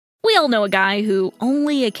all know a guy who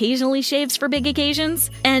only occasionally shaves for big occasions,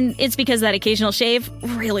 and it's because that occasional shave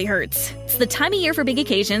really hurts. It's the time of year for big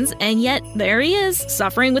occasions, and yet there he is,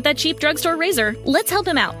 suffering with that cheap drugstore razor. Let's help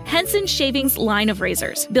him out. Henson Shaving's line of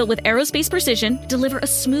razors, built with aerospace precision, deliver a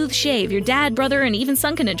smooth shave your dad, brother, and even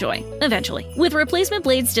son can enjoy, eventually. With replacement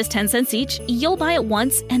blades just 10 cents each, you'll buy it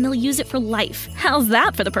once and they'll use it for life. How's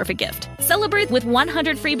that for the perfect gift? Celebrate with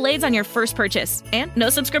 100 free blades on your first purchase, and no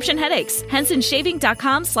subscription headaches.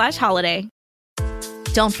 HensonShaving.com/holiday.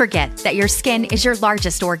 Don't forget that your skin is your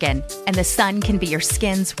largest organ, and the sun can be your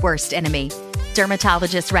skin's worst enemy.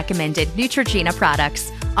 Dermatologist-recommended Neutrogena products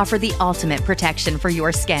offer the ultimate protection for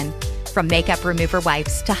your skin. From makeup remover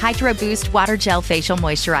wipes to Hydro Boost Water Gel Facial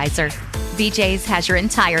Moisturizer, BJ's has your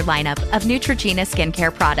entire lineup of Neutrogena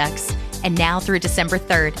skincare products. And now through December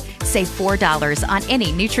 3rd, save $4 on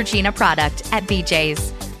any Neutrogena product at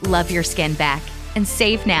BJ's. Love your skin back and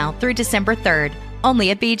save now through December 3rd,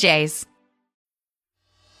 only at BJ's.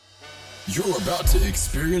 You're about to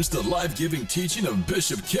experience the life-giving teaching of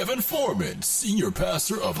Bishop Kevin Foreman, Senior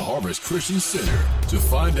Pastor of Harvest Christian Center. To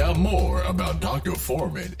find out more about Dr.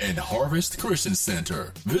 Foreman and Harvest Christian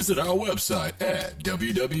Center, visit our website at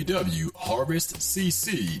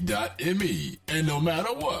www.harvestcc.me. And no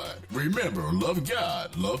matter what, remember, love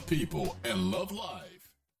God, love people, and love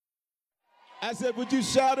life. I said, would you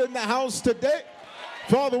shout in the house today?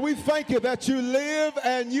 Father, we thank you that you live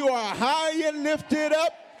and you are high and lifted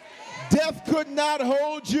up. Death could not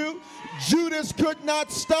hold you. Judas could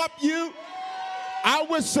not stop you. I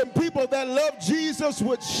wish some people that love Jesus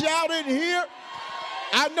would shout in here.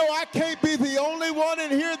 I know I can't be the only one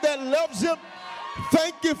in here that loves him.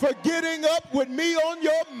 Thank you for getting up with me on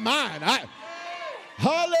your mind.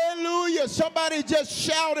 Hallelujah. Somebody just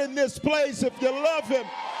shout in this place if you love him.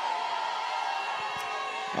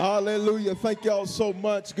 Hallelujah. Thank y'all so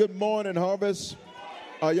much. Good morning, Harvest.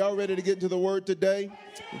 Are y'all ready to get into the word today?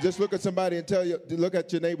 Just look at somebody and look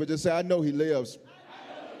at your neighbor, just say, I know he lives.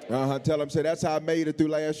 Tell him, say, that's how I made it through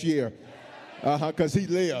last year. Because he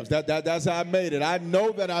lives. That's how I made it. I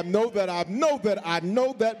know that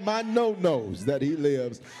my no knows that he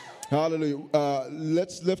lives. Hallelujah.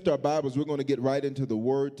 Let's lift our Bibles. We're going to get right into the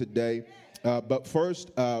word today. But first,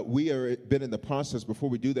 we have been in the process. Before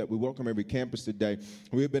we do that, we welcome every campus today.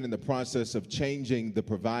 We have been in the process of changing the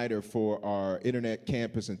provider for our internet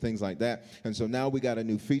campus and things like that. And so now we got a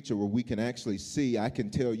new feature where we can actually see, I can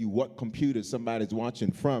tell you what computer somebody's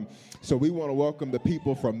watching from. So we want to welcome the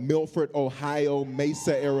people from Milford, Ohio,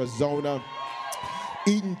 Mesa, Arizona,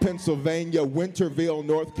 Eden, Pennsylvania, Winterville,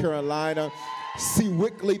 North Carolina,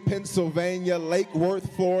 Sewickley, Pennsylvania, Lake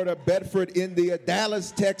Worth, Florida, Bedford, India,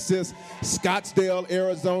 Dallas, Texas, Scottsdale,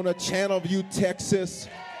 Arizona, Channelview, Texas.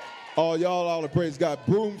 Oh, y'all all praise God.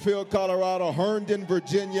 Broomfield, Colorado, Herndon,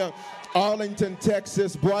 Virginia, Arlington,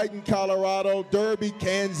 Texas, Brighton, Colorado, Derby,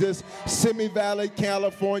 Kansas, Simi Valley,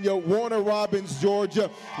 California, Warner Robins, Georgia,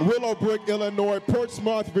 Willowbrook, Illinois,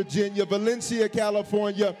 Portsmouth, Virginia, Valencia,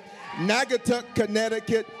 California, Naugatuck,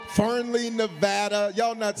 Connecticut, Fernley, Nevada,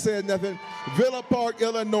 y'all not saying nothing, Villa Park,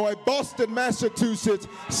 Illinois, Boston, Massachusetts,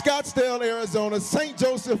 Scottsdale, Arizona, St.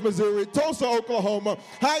 Joseph, Missouri, Tulsa, Oklahoma,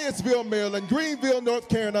 Hyattsville, Maryland, Greenville, North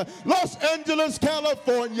Carolina, Los Angeles,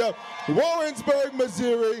 California, Warrensburg,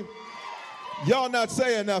 Missouri. Y'all not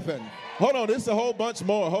saying nothing. Hold on, this is a whole bunch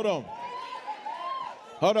more. Hold on,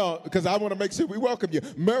 because I want to make sure we welcome you.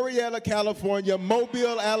 Marietta, California,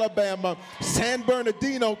 Mobile, Alabama, San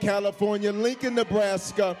Bernardino, California, Lincoln,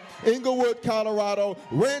 Nebraska, Inglewood, Colorado,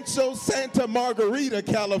 Rancho Santa Margarita,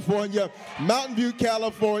 California, Mountain View,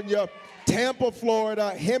 California, Tampa,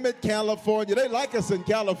 Florida, Hemet, California. They like us in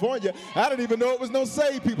California. I didn't even know it was no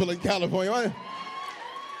saved people in California.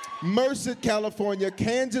 Merced, California,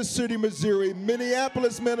 Kansas City, Missouri,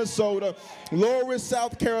 Minneapolis, Minnesota, Loris,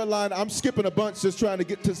 South Carolina. I'm skipping a bunch just trying to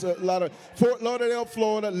get to a lot of Fort Lauderdale,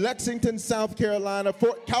 Florida, Lexington, South Carolina,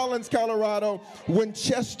 Fort Collins, Colorado,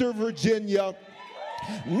 Winchester, Virginia,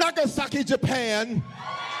 Nagasaki, Japan,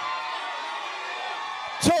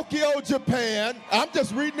 Tokyo, Japan. I'm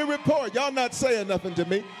just reading the report. Y'all not saying nothing to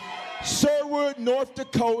me. Sherwood, North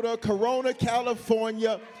Dakota, Corona,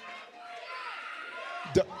 California,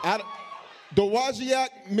 Dowagiac,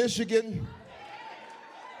 Michigan.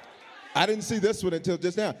 I didn't see this one until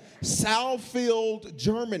just now. Southfield,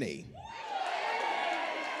 Germany.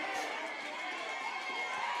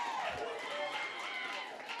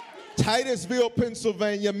 Titusville,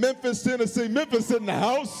 Pennsylvania. Memphis, Tennessee. Memphis in the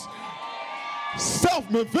house.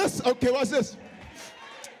 South Memphis. Okay, what's this?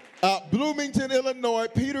 Bloomington, Illinois.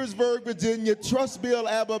 Petersburg, Virginia. Trussville,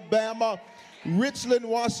 Alabama. Richland,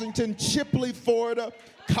 Washington, Chipley, Florida,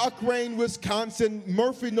 Cochrane, Wisconsin,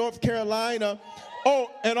 Murphy, North Carolina,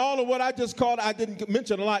 Oh, and all of what I just called, I didn't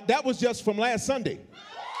mention a lot. That was just from last Sunday.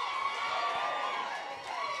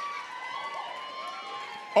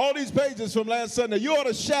 All these pages from last Sunday. You ought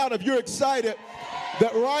to shout if you're excited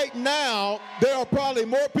that right now there are probably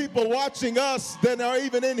more people watching us than are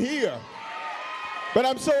even in here. But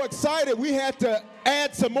I'm so excited we had to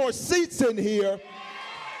add some more seats in here.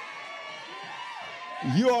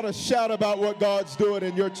 You ought to shout about what God's doing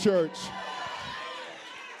in your church.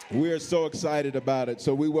 We are so excited about it.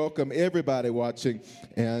 So we welcome everybody watching.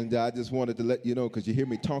 And I just wanted to let you know, because you hear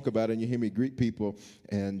me talk about it and you hear me greet people.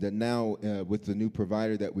 And now with the new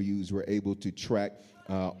provider that we use, we're able to track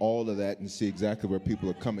all of that and see exactly where people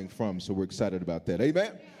are coming from. So we're excited about that.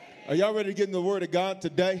 Amen? Are y'all ready to get in the Word of God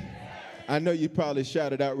today? I know you probably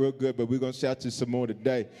shouted out real good, but we're going to shout you some more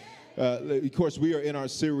today. Of course, we are in our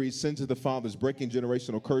series, Sins of the Fathers, Breaking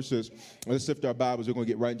Generational Curses. Let's lift our Bibles. We're going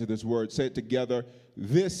to get right into this word. Say it together.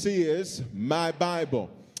 This is my Bible.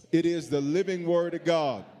 It is the living Word of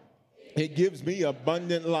God. It gives me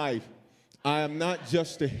abundant life. I am not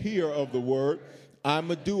just a hearer of the Word. I'm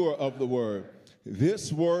a doer of the Word.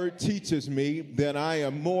 This Word teaches me that I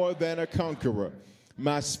am more than a conqueror.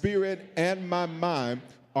 My spirit and my mind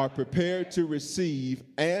are prepared to receive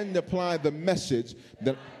and apply the message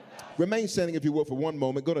that... Remain standing, if you will, for one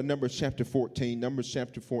moment. Go to Numbers chapter 14. Numbers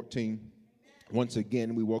chapter 14. Once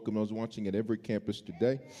again, we welcome those watching at every campus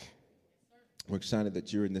today. We're excited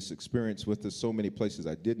that you're in this experience with us. So many places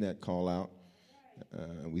I did not call out.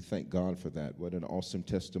 We thank God for that. What an awesome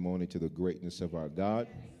testimony to the greatness of our God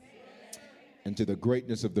and to the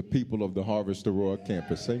greatness of the people of the Harvest Aurora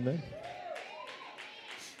campus. Amen.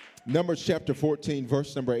 Numbers chapter 14,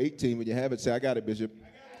 verse number 18. When you have it, say, I got it, Bishop.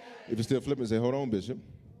 If you're still flipping, say, hold on, Bishop.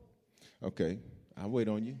 Okay, I'll wait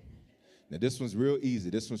on you. Now, this one's real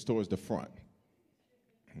easy. This one's towards the front.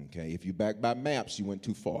 Okay, if you back by maps, you went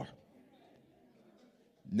too far.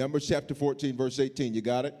 Numbers chapter 14, verse 18. You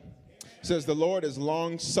got it? It says, the Lord is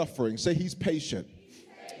long-suffering. Say he's patient.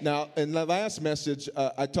 Now, in the last message,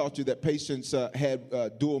 I taught you that patience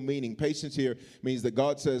had dual meaning. Patience here means that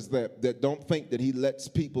God says that don't think that he lets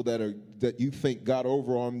people that you think got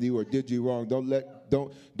overarmed you or did you wrong.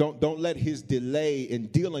 Don't let his delay in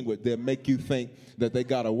dealing with them make you think that they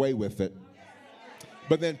got away with it.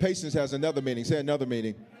 But then patience has another meaning. Say another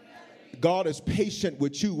meaning. God is patient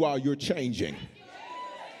with you while you're changing.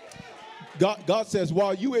 God says,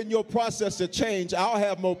 while you in your process of change, I'll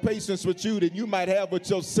have more patience with you than you might have with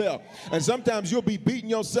yourself. And sometimes you'll be beating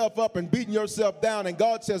yourself up and beating yourself down. And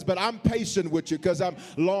God says, but I'm patient with you because I'm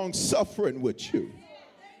long-suffering with you.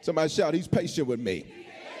 Somebody shout, he's patient with me.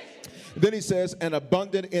 Then he says, and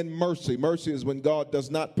abundant in mercy. Mercy is when God does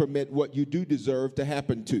not permit what you do deserve to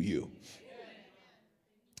happen to you.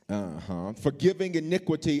 Forgiving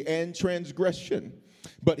iniquity and transgression.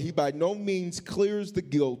 But he by no means clears the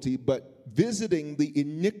guilty, but visiting the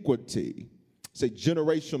iniquity, say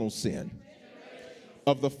generational sin,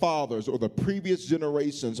 of the fathers or the previous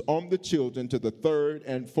generations on the children to the third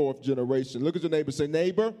and fourth generation. Look at your neighbor, say,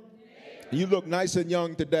 neighbor, you look nice and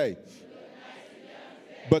young today.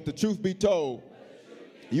 But the truth be told,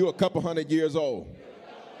 you're a couple hundred years old.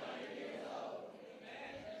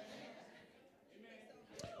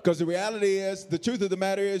 Because the reality is, the truth of the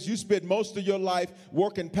matter is, you spend most of your life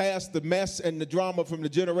working past the mess and the drama from the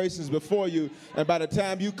generations before you, and by the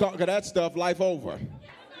time you conquer that stuff, life over.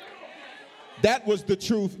 That was the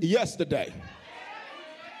truth yesterday.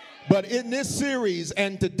 But in this series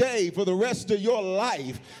and today, for the rest of your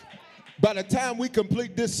life, by the time we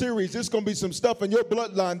complete this series, there's going to be some stuff in your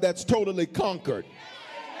bloodline that's totally conquered.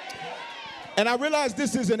 And I realize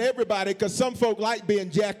this isn't everybody because some folk like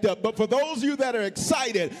being jacked up. But for those of you that are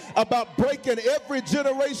excited about breaking every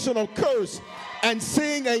generational curse and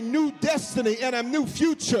seeing a new destiny and a new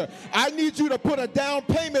future, I need you to put a down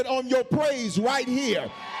payment on your praise right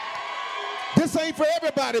here. This ain't for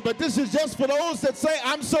everybody, but this is just for those that say,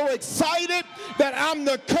 I'm so excited that I'm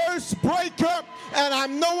the curse breaker. And I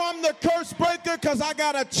know I'm the curse breaker because I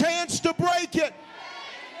got a chance to break it.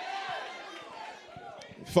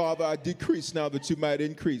 Father, I decrease now that you might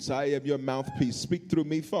increase. I am your mouthpiece. Speak through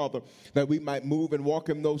me, Father, that we might move and walk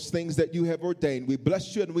in those things that you have ordained. We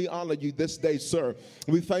bless you and we honor you this day, sir.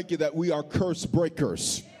 We thank you that we are curse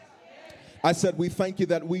breakers. I said we thank you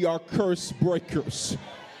that we are curse breakers.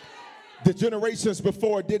 The generations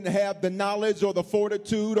before didn't have the knowledge or the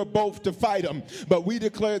fortitude or both to fight them. But we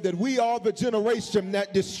declare that we are the generation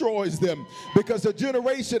that destroys them. Because a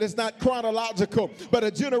generation is not chronological, but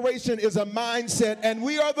a generation is a mindset. And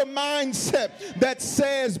we are the mindset that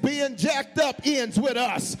says being jacked up ends with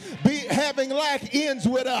us. Having lack ends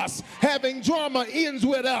with us. Having drama ends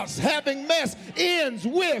with us. Having mess ends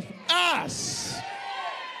with us.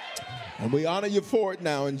 And we honor you for it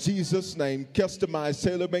now in Jesus' name. Customize,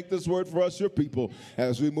 tailor, make this word for us, your people,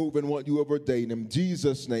 as we move in what you have ordained. In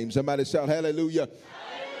Jesus' name, somebody shout hallelujah.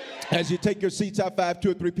 Hallelujah. As you take your seats, high five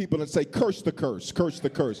 2 or 3 people and say, curse the curse, curse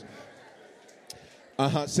the curse.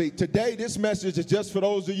 See, today this message is just for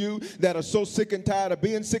those of you that are so sick and tired of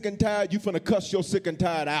being sick and tired, you finna cuss your sick and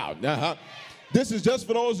tired out. This is just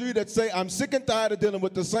for those of you that say, I'm sick and tired of dealing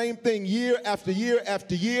with the same thing year after year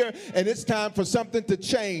after year, and it's time for something to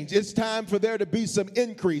change. It's time for there to be some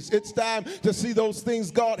increase. It's time to see those things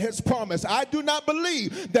God has promised. I do not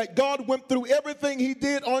believe that God went through everything he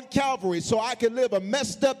did on Calvary so I can live a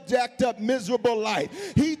messed up, jacked up, miserable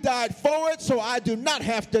life. He died for it so I do not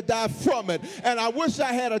have to die from it. And I wish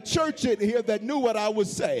I had a church in here that knew what I was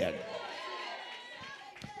saying.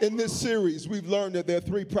 In this series, we've learned that there are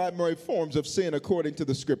 3 primary forms of sin according to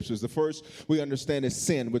the scriptures. The first we understand is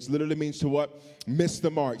sin, which literally means to what? Miss the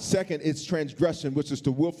mark. Second, it's transgression, which is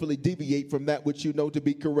to willfully deviate from that which you know to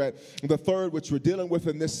be correct. And the third, which we're dealing with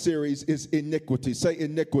in this series, is iniquity. Say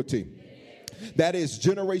iniquity. That is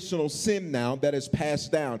generational sin now that is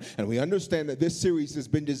passed down. And we understand that this series has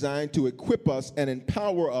been designed to equip us and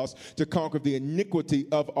empower us to conquer the iniquity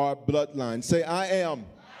of our bloodline. Say, I am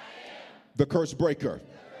the curse breaker.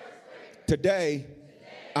 Today,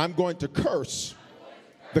 I'm going to curse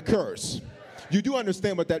the curse. You do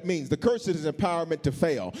understand what that means. The curse is empowerment to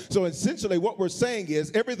fail. So essentially what we're saying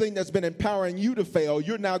is everything that's been empowering you to fail,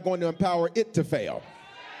 you're now going to empower it to fail.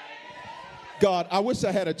 God, I wish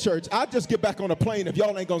I had a church. I'll just get back on a plane if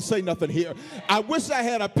y'all ain't going to say nothing here. I wish I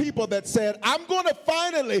had a people that said, I'm going to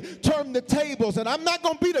finally turn the tables, and I'm not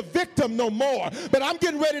going to be the victim no more, but I'm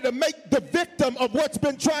getting ready to make the victim of what's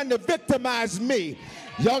been trying to victimize me.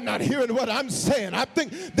 Y'all not hearing what I'm saying. I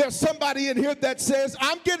think there's somebody in here that says,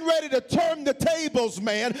 I'm getting ready to turn the tables,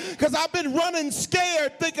 man, because I've been running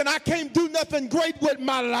scared thinking I can't do nothing great with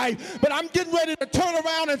my life, but I'm getting ready to turn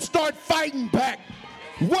around and start fighting back.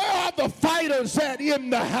 Where are the fighters at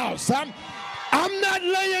in the house? I'm not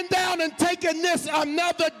laying down and taking this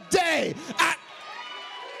another day.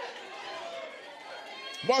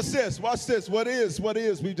 Watch this. What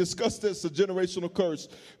is? We discussed this, a generational curse.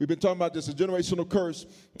 We've been talking about this. A generational curse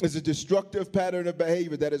is a destructive pattern of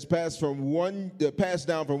behavior that is passed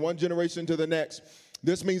down from one generation to the next.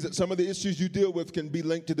 This means that some of the issues you deal with can be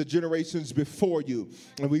linked to the generations before you.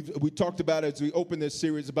 And we talked about it as we opened this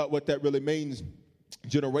series about what that really means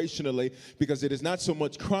generationally, because it is not so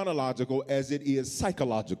much chronological as it is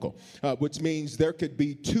psychological, which means there could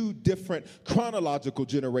be 2 different chronological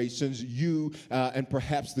generations, you and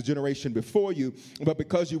perhaps the generation before you, but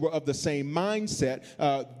because you were of the same mindset,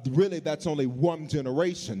 really that's only one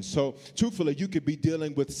generation. So truthfully, you could be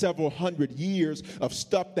dealing with several hundred years of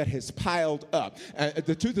stuff that has piled up.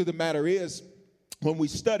 The truth of the matter is, when we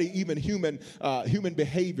study even human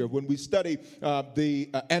behavior, when we study the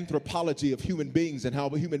anthropology of human beings and how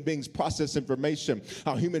human beings process information,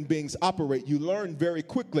 how human beings operate, you learn very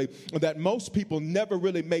quickly that most people never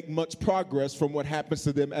really make much progress from what happens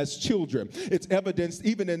to them as children. It's evidenced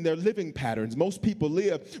even in their living patterns. Most people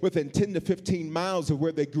live within 10 to 15 miles of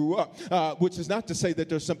where they grew up, which is not to say that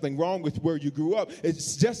there's something wrong with where you grew up.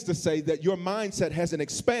 It's just to say that your mindset hasn't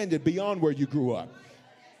expanded beyond where you grew up.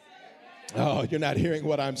 Oh, you're not hearing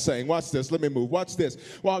what I'm saying. Watch this. Let me move. Watch this.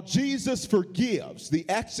 While Jesus forgives, the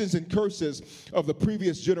actions and curses of the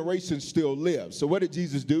previous generation still live. So what did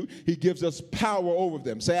Jesus do? He gives us power over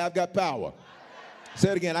them. Say, I've got power.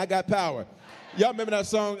 Say it again. I got power. Y'all remember that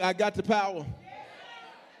song, I Got the Power?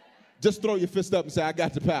 Just throw your fist up and say, I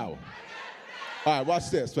got the power. All right, watch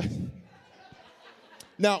this.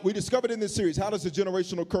 Now, we discovered in this series, how does a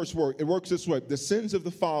generational curse work? It works this way. The sins of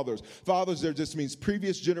the fathers. Fathers there just means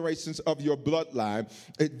previous generations of your bloodline.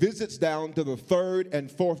 It visits down to the 3rd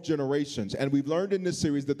and 4th generations. And we've learned in this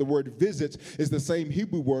series that the word visits is the same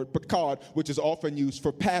Hebrew word, pakad, which is often used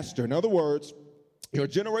for pastor. In other words, your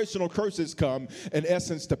generational curses come, in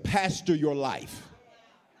essence, to pastor your life.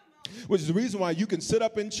 Which is the reason why you can sit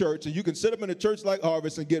up in church, and you can sit up in a church like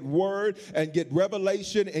Harvest and get word and get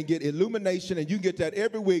revelation and get illumination, and you get that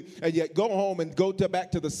every week, and yet go home and go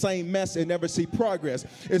back to the same mess and never see progress.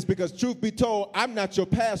 It's because, truth be told, I'm not your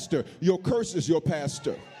pastor. Your curse is your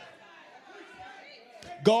pastor.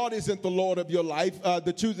 God isn't the Lord of your life.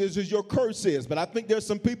 The truth is your curse is. But I think there's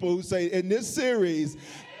some people who say in this series,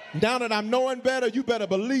 now that I'm knowing better, you better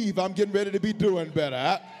believe I'm getting ready to be doing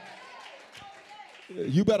better.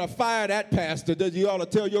 You better fire that pastor. You ought to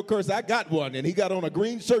tell your curse, I got one, and he got on a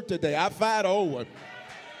green shirt today. I fired an old one.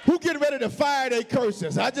 Who getting ready to fire their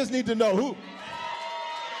curses? I just need to know who.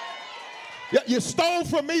 You stole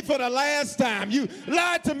from me for the last time. You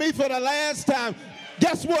lied to me for the last time.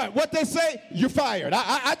 guess what? What they say, you're fired.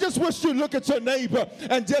 I just wish you'd look at your neighbor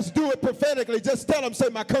and just do it prophetically. Just tell them, say,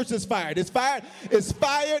 my curse is fired. It's fired. It's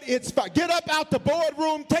fired. It's fired. Get up out the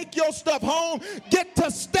boardroom. Take your stuff home. Get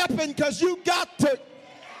to stepping because you got to.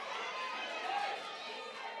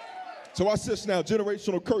 So watch this now.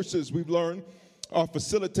 Generational curses, we've learned, are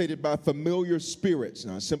facilitated by familiar spirits.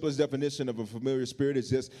 Now, the simplest definition of a familiar spirit is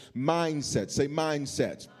just mindset. Say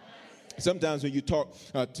mindset. Sometimes when you talk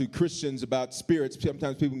to Christians about spirits,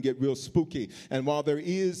 sometimes people can get real spooky. And while there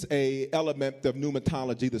is an element of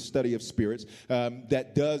pneumatology, the study of spirits,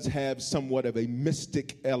 that does have somewhat of a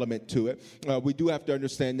mystic element to it, we do have to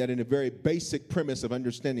understand that in a very basic premise of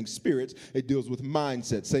understanding spirits, it deals with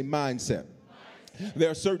mindset. Say mindset.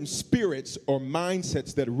 There are certain spirits or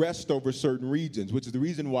mindsets that rest over certain regions, which is the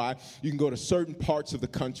reason why you can go to certain parts of the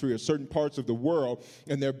country or certain parts of the world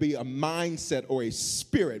and there be a mindset or a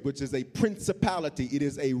spirit, which is a principality. It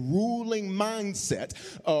is a ruling mindset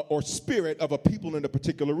or spirit of a people in a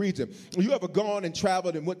particular region. You ever gone and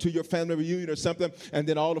traveled and went to your family reunion or something, and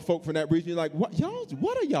then all the folk from that region, you're like, what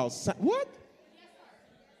are y'all, what?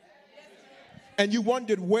 And you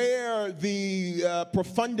wondered where the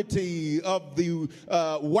profundity of the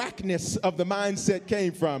whackness of the mindset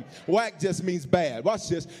came from. Whack just means bad. Watch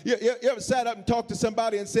this. You ever sat up and talked to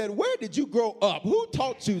somebody and said, where did you grow up? Who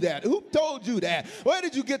taught you that? Who told you that? Where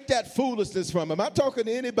did you get that foolishness from? Am I talking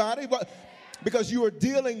to anybody? Because you are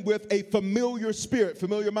dealing with a familiar spirit,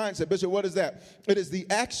 familiar mindset. Bishop, what is that? It is the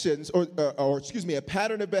actions or a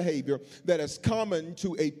pattern of behavior that is common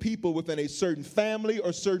to a people within a certain family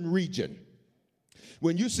or certain region.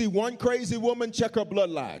 When you see one crazy woman, check her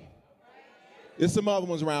bloodline. There's some other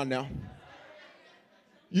ones around now.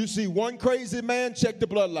 You see one crazy man, check the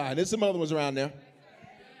bloodline. There's some other ones around there.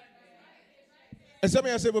 And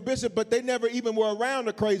somebody said, well, Bishop, but they never even were around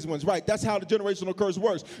the crazy ones. Right, that's how the generational curse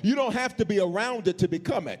works. You don't have to be around it to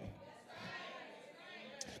become it.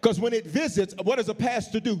 Because when it visits, what does a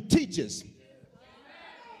pastor do? Teaches.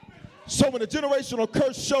 So when a generational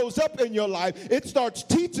curse shows up in your life, it starts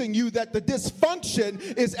teaching you that the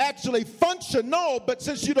dysfunction is actually functional, but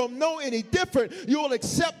since you don't know any different, you'll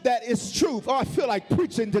accept that it's truth. Oh, I feel like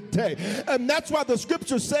preaching today. And that's why the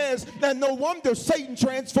scripture says that no wonder Satan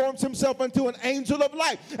transforms himself into an angel of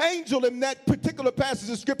light. Angel in that particular passage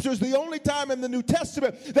of scripture is the only time in the New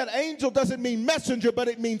Testament that angel doesn't mean messenger, but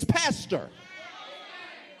it means pastor.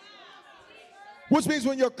 Which means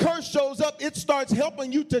when your curse shows up, it starts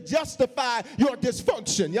helping you to justify your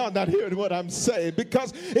dysfunction. Y'all not hearing what I'm saying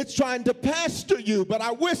because it's trying to pastor you. But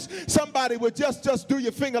I wish somebody would just do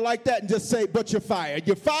your finger like that and just say, but you're fired.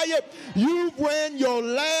 You're fired. You've ran your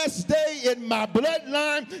last day in my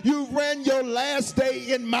bloodline. You've ran your last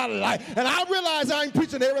day in my life. And I realize I ain't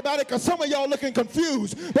preaching to everybody because some of y'all looking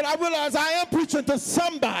confused. But I realize I am preaching to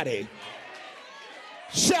somebody.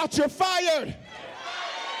 Shout, you're fired.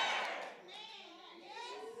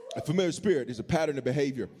 A familiar spirit is a pattern of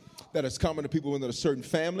behavior that is common to people within a certain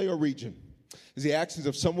family or region. It's the actions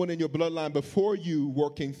of someone in your bloodline before you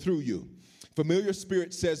working through you. Familiar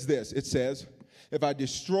spirit says this. It says, if I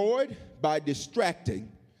destroyed by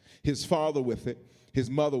distracting his father with it, his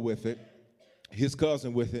mother with it, his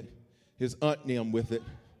cousin with it, his aunt Nim with it,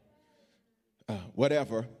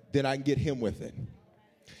 whatever, then I can get him with it.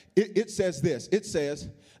 It says this. It says,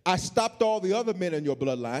 I stopped all the other men in your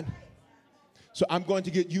bloodline, so I'm going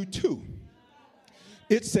to get you too.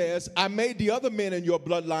 It says, I made the other men in your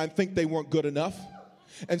bloodline think they weren't good enough.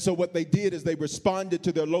 And so what they did is they responded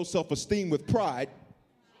to their low self-esteem with pride.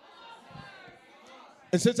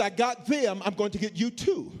 And since I got them, I'm going to get you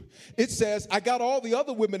too. It says, I got all the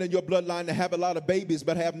other women in your bloodline to have a lot of babies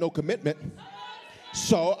but have no commitment.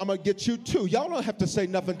 So I'm going to get you too. Y'all don't have to say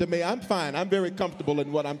nothing to me. I'm fine. I'm very comfortable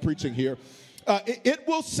in what I'm preaching here. It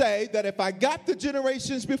will say that if I got the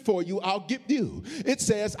generations before you, I'll get you. It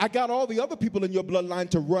says, I got all the other people in your bloodline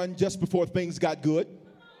to run just before things got good.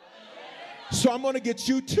 So I'm going to get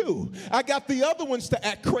you too. I got the other ones to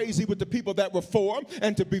act crazy with the people that were for him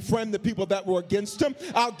and to befriend the people that were against him.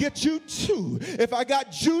 I'll get you too. If I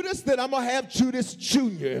got Judas, then I'm going to have Judas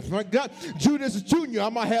Jr. If I got Judas Jr.,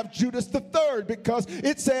 I'm going to have Judas the Third, because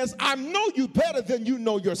it says, I know you better than you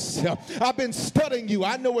know yourself. I've been studying you.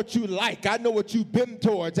 I know what you like. I know what you've been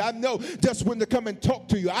towards. I know just when to come and talk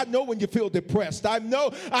to you. I know when you feel depressed. I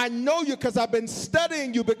know you because I've been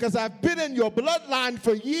studying you, because I've been in your bloodline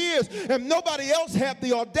for years, and nobody else had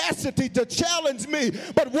the audacity to challenge me.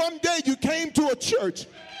 But one day you came to a church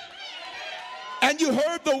and you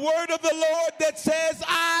heard the word of the Lord that says,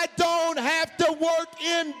 I don't have to work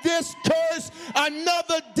in this curse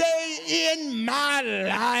another day in my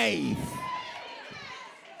life.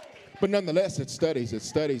 But nonetheless, it studies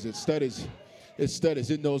It studies.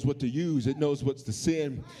 It knows what to use. It knows what's to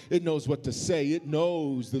sin. It knows what to say. It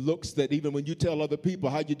knows the looks that even when you tell other people,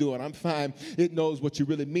 how you doing? I'm fine. It knows what you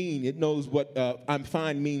really mean. It knows what I'm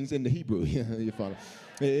fine means in the Hebrew. You follow?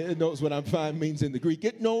 It knows what I'm fine means in the Greek.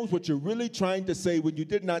 It knows what you're really trying to say when you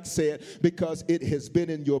did not say it, because it has been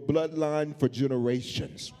in your bloodline for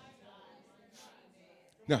generations.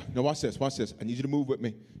 Now watch this. Watch this. I need you to move with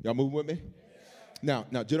me. Y'all move with me? Now,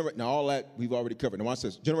 all that we've already covered. Now, watch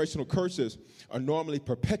this. Generational curses are normally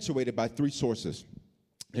perpetuated by three sources.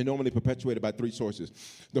 They're normally perpetuated by three sources.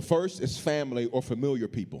 The first is family or familiar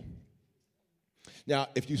people. Now,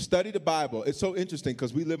 if you study the Bible, it's so interesting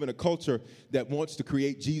because we live in a culture that wants to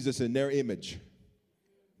create Jesus in their image.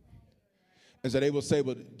 And so they will say,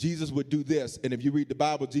 well, Jesus would do this. And if you read the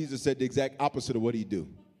Bible, Jesus said the exact opposite of what he'd do.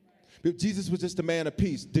 But Jesus was just a man of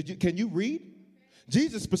peace. Can you read?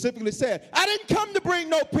 Jesus specifically said, I didn't come to bring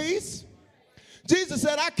no peace. Jesus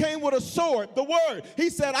said, I came with a sword, the word. He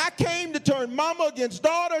said, I came to turn mama against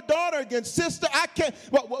daughter, daughter against sister.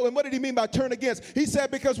 What did he mean by turn against? He said,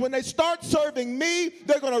 because when they start serving me,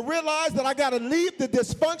 they're going to realize that I got to leave the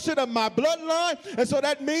dysfunction of my bloodline. And so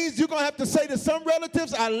that means you're going to have to say to some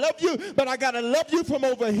relatives, I love you, but I got to love you from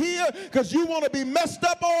over here because you want to be messed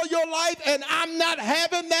up all your life, and I'm not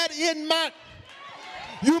having that in my...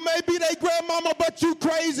 You may be their grandmama, but you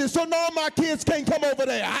crazy, so no, my kids can't come over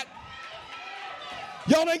there.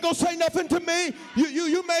 Y'all ain't gonna say nothing to me.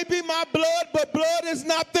 You may be my blood, but blood is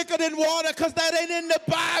not thicker than water because that ain't in the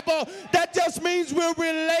Bible. That just means we're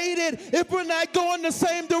related. If we're not going the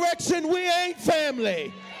same direction, we ain't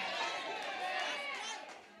family.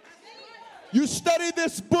 You study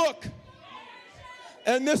this book,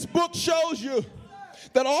 and this book shows you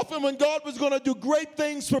that often when God was going to do great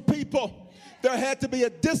things for people, there had to be a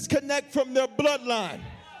disconnect from their bloodline.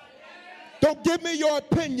 Don't give me your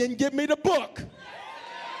opinion, give me the book.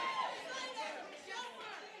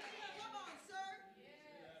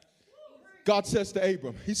 God says to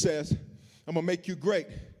Abram, he says, I'm going to make you great.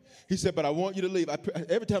 He said, but I want you to leave.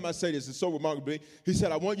 Every time I say this, it's so remarkable. He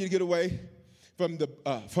said, I want you to get away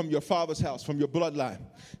from your father's house, from your bloodline.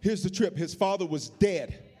 Here's the trip. His father was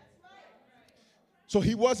dead. So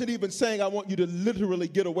he wasn't even saying, I want you to literally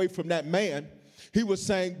get away from that man. He was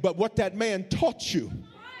saying, but what that man taught you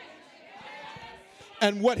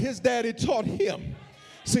and what his daddy taught him.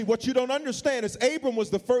 See, what you don't understand is Abram was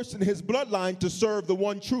the first in his bloodline to serve the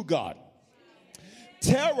one true God.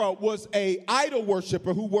 Terah was an idol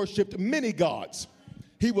worshiper who worshiped many gods.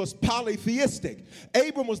 He was polytheistic.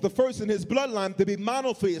 Abram was the first in his bloodline to be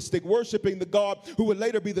monotheistic, worshiping the God who would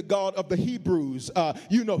later be the God of the Hebrews.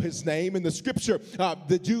 You know his name. In the scripture,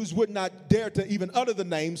 the Jews would not dare to even utter the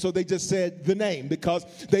name, so they just said the name because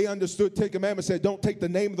they understood Ten Commandments said, don't take the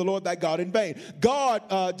name of the Lord thy God in vain.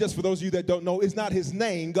 God, just for those of you that don't know, is not his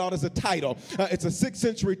name. God is a title. It's a 6th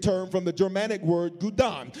century term from the Germanic word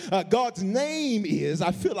Gudam. God's name is,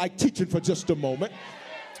 I feel like teaching for just a moment.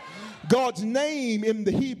 God's name in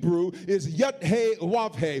the Hebrew is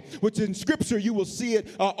Yud-Heh-Wav-Heh, which in Scripture you will see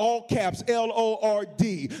it all caps,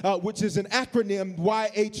 L-O-R-D, which is an acronym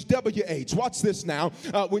Y-H-W-H. Watch this now.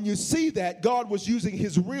 When you see that, God was using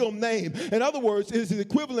his real name. In other words, it is the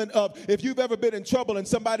equivalent of if you've ever been in trouble and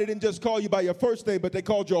somebody didn't just call you by your first name, but they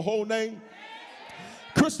called your whole name.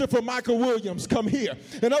 Christopher Michael Williams, come here.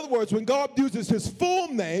 In other words, when God uses his full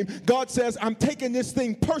name, God says, I'm taking this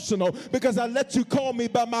thing personal because I let you call me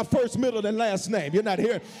by my first, middle, and last name. You're not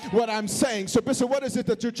hearing what I'm saying. So, Bishop, what is it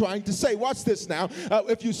that you're trying to say? Watch this now.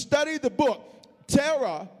 If you study the book,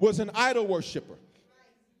 Terah was an idol worshiper.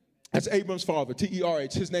 That's Abram's father,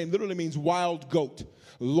 T-E-R-H. His name literally means wild goat,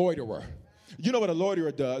 loiterer. You know what a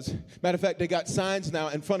loiterer does. Matter of fact, they got signs now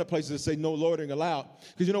in front of places that say no loitering allowed.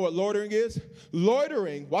 Because you know what loitering is?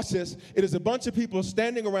 Loitering, watch this, it is a bunch of people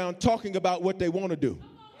standing around talking about what they want to do.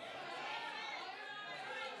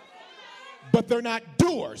 But they're not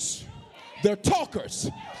doers. They're talkers.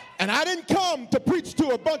 And I didn't come to preach to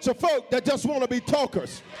a bunch of folk that just want to be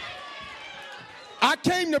talkers. I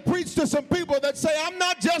came to preach to some people that say, I'm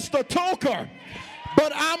not just a talker,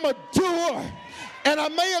 but I'm a doer. And I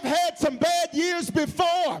may have had some bad years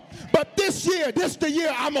before, but this year, this the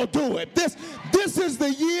year I'm going to do it. This is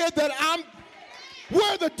the year that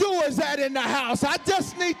where the doers at in the house? I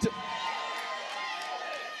just need to.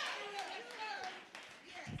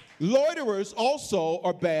 Loiterers also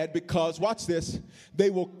are bad because, watch this,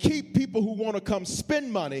 they will keep people who want to come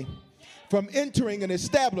spend money from entering an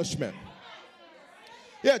establishment.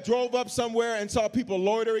 Yeah, drove up somewhere and saw people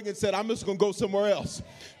loitering and said, I'm just going to go somewhere else.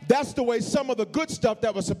 That's the way some of the good stuff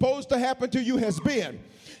that was supposed to happen to you has been.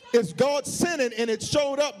 It's God sent it and it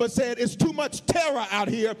showed up but said it's too much terror out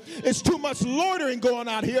here. It's too much loitering going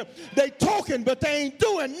out here. They talking but they ain't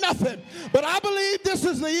doing nothing. But I believe this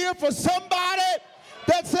is the year for somebody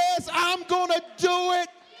that says, I'm going to do it.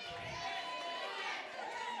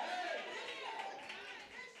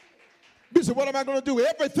 You said, what am I going to do?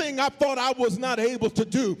 Everything I thought I was not able to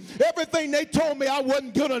do. Everything they told me I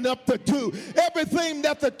wasn't good enough to do. Everything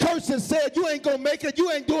that the curses said, you ain't going to make it. You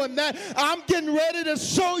ain't doing that. I'm getting ready to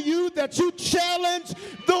show you that you challenge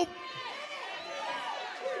the...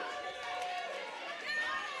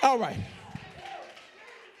 All right.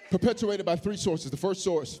 Perpetuated by three sources. The first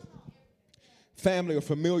source, family or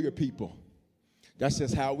familiar people. That's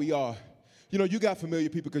just how we are. You know, you got familiar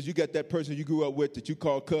people because you got that person you grew up with that you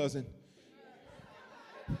call cousin.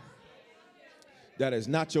 That is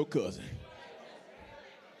not your cousin.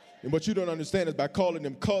 And what you don't understand is by calling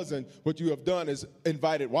them cousin, what you have done is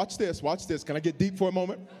invited, watch this. Can I get deep for a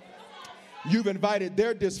moment? You've invited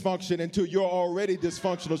their dysfunction into your already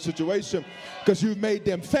dysfunctional situation because you've made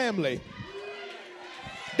them family.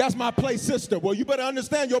 That's my play sister. Well, you better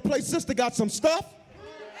understand your play sister got some stuff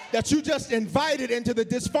that you just invited into the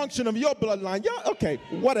dysfunction of your bloodline. Yeah, okay,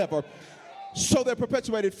 whatever. So they're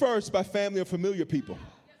perpetuated first by family or familiar people.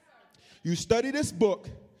 You study this book,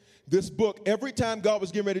 every time God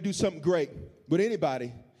was getting ready to do something great with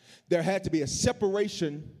anybody, there had to be a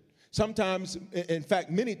separation, sometimes, in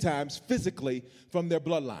fact, many times, physically from their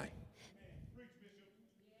bloodline.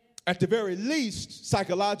 At the very least,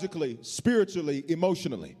 psychologically, spiritually,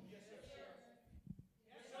 emotionally.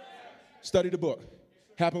 Study the book.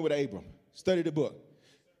 Happened with Abram. Study the book.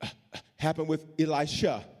 Happened with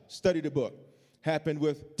Elisha. Study the book. Happened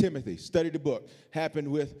with Timothy. Study the book. Happened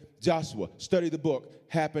with Joshua. Study the book.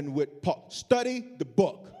 Happened with Paul. Study the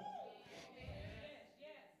book.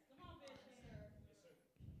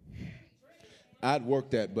 I'd work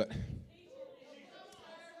that, but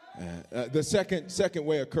the second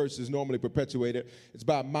way a curse is normally perpetuated is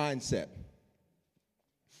by mindset.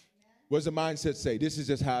 What does the mindset say? This is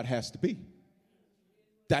just how it has to be.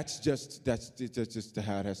 That's just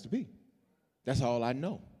how it has to be. That's all I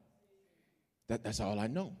know. That's all I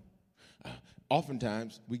know.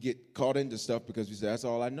 Oftentimes we get caught into stuff because we say that's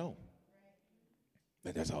all I know.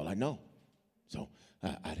 And that's all I know. So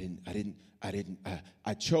I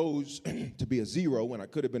chose to be a zero when I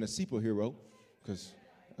could have been a superhero, because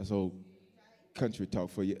that's old country talk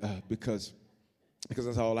for you. Because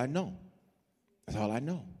that's all I know. That's all I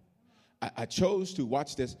know. I chose to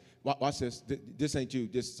watch this. Watch this. This ain't you.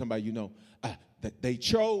 This is somebody you know. That they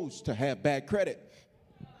chose to have bad credit.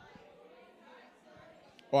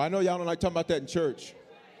 Oh, I know y'all don't like talking about that in church.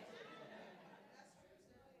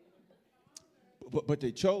 But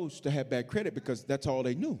they chose to have bad credit because that's all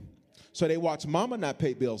they knew. So they watched mama not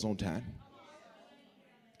pay bills on time.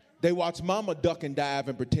 They watched mama duck and dive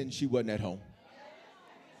and pretend she wasn't at home.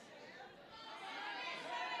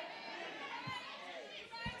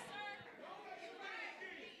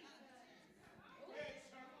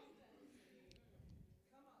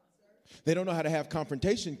 They don't know how to have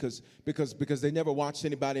confrontation because they never watched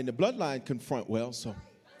anybody in the bloodline confront well. So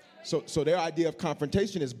their idea of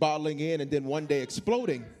confrontation is bottling in and then one day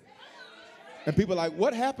exploding. And people are like,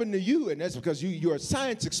 what happened to you? And that's because you're a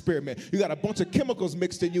science experiment. You got a bunch of chemicals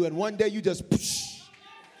mixed in you, and one day you just...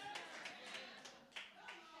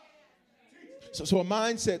 So a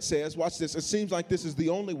mindset says, watch this, it seems like this is the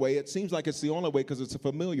only way. It seems like it's the only way because it's a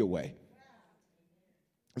familiar way.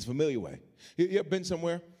 It's a familiar way. You ever been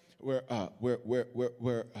somewhere where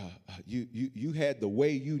you had the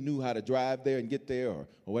way you knew how to drive there and get there or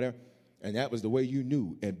whatever, and that was the way you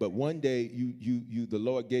knew. But one day the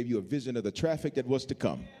Lord gave you a vision of the traffic that was to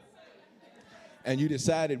come, and you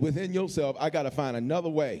decided within yourself, I got to find another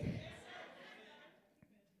way.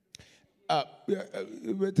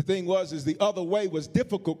 The thing is the other way was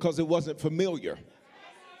difficult because it wasn't familiar.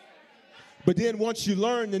 But then once you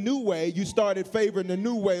learned the new way, you started favoring the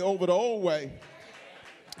new way over the old way.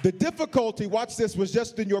 The difficulty, watch this, was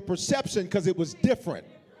just in your perception because it was different.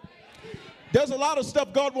 There's a lot of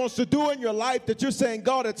stuff God wants to do in your life that you're saying,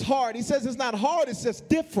 God, it's hard. He says it's not hard, it's just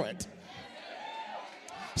different.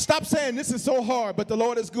 Stop saying this is so hard, but the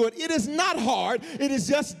Lord is good. It is not hard, it is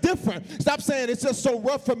just different. Stop saying it's just so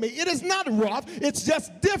rough for me. It is not rough, it's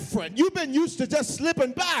just different. You've been used to just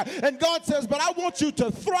slipping by, and God says, but I want you to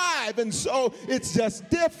thrive, and so it's just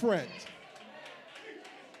different.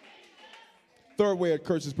 Third way a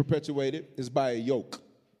curse is perpetuated is by a yoke.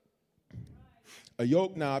 A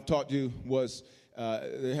yoke, now I've taught you, was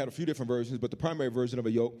they had a few different versions, but the primary version of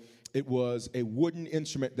a yoke, it was a wooden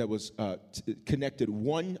instrument that was connected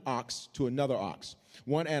one ox to another ox,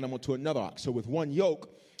 one animal to another ox. So with one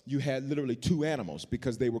yoke, you had literally two animals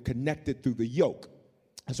because they were connected through the yoke.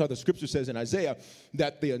 And so the scripture says in Isaiah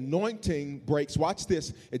that the anointing breaks, watch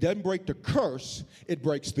this, it doesn't break the curse, it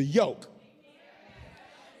breaks the yoke.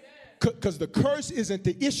 Because the curse isn't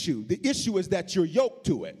the issue. The issue is that you're yoked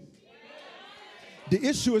to it. The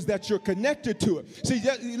issue is that you're connected to it. See,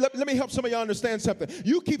 let me help some of y'all understand something.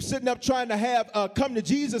 You keep sitting up trying to have a come to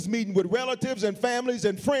Jesus meeting with relatives and families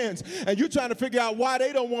and friends, and you're trying to figure out why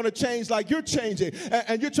they don't want to change like you're changing.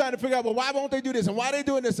 And you're trying to figure out, well, why won't they do this? And why are they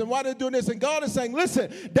doing this? And why are they doing this? And God is saying, listen,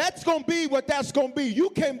 that's going to be what that's going to be.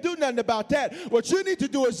 You can't do nothing about that. What you need to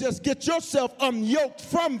do is just get yourself unyoked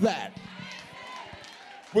from that.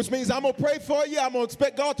 Which means I'm going to pray for you. I'm going to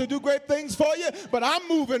expect God to do great things for you. But I'm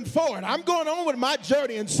moving forward. I'm going on with my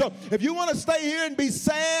journey. And so if you want to stay here and be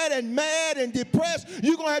sad and mad and depressed,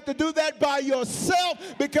 you're going to have to do that by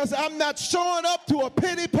yourself because I'm not showing up to a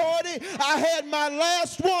pity party. I had my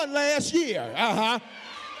last one last year.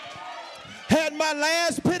 Had my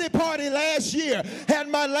last pity party last year. Had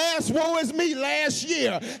my last woe is me last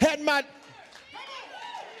year. Had my...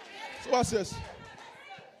 So watch this.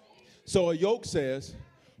 So a yoke says...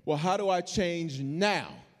 Well, how do I change now?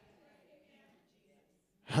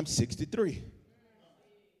 I'm 63.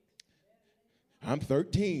 I'm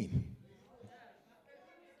 13.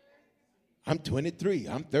 I'm 23.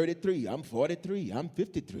 I'm 33. I'm 43. I'm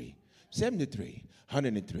 53. 73.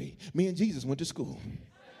 103. Me and Jesus went to school.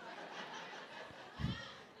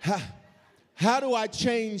 How do I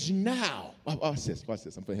change now? Watch this.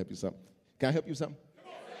 I'm going to help you something. Can I help you something?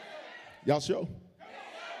 Y'all sure?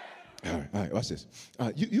 All right, watch this.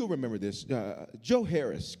 You'll remember this. Joe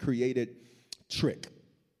Harris created Trick,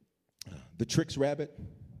 the Trix rabbit.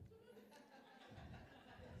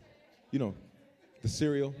 You know, the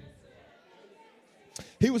cereal.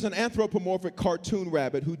 He was an anthropomorphic cartoon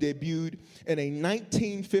rabbit who debuted in a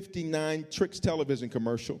 1959 Trix television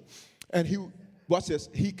commercial. And watch this,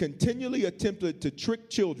 he continually attempted to trick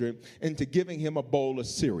children into giving him a bowl of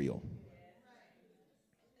cereal.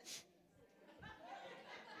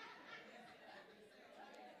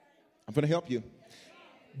 I'm going to help you.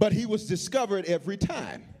 But he was discovered every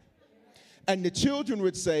time. And the children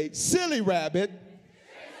would say, silly rabbit,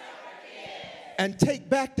 and take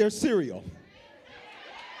back their cereal.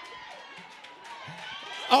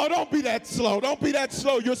 Oh, don't be that slow. Don't be that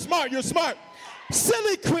slow. You're smart. You're smart.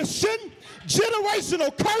 Silly Christian,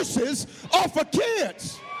 generational curses are for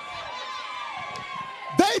kids.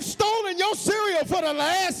 They've stolen your cereal for the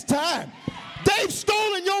last time. They've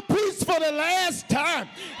stolen your peace for the last time.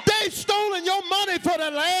 They've stolen your money for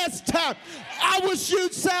the last time. I wish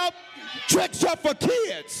you'd shout, tricks are for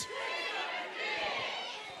kids.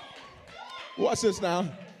 Watch this now.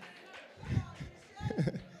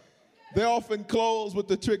 They often close with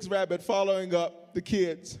the Trix rabbit following up the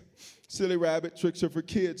kids. Silly rabbit, tricks are for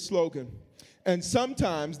kids slogan. And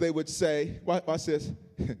sometimes they would say, watch this,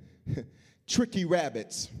 tricky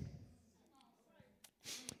rabbits.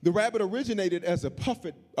 The rabbit originated as a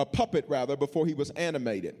puppet before he was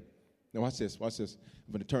animated. Now watch this. I'm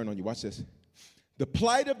going to turn on you. Watch this. The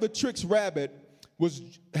plight of the Trix rabbit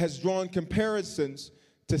has drawn comparisons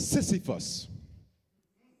to Sisyphus,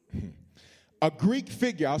 a Greek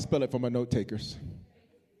figure. I'll spell it for my note takers.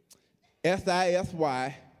 Sisyphus.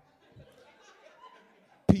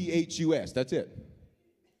 That's it.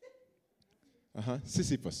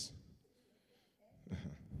 Sisyphus.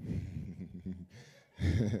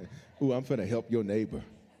 Ooh, I'm finna help your neighbor.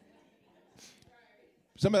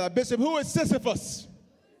 Somebody like, Bishop, who is Sisyphus?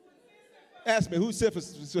 Ask me, who's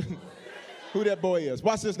Sisyphus? Who that boy is.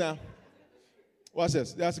 Watch this now. Watch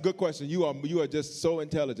this. That's a good question. You are just so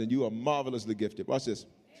intelligent. You are marvelously gifted. Watch this.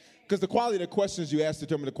 Because the quality of the questions you ask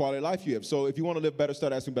determine the quality of life you have. So if you want to live better,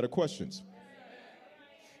 start asking better questions.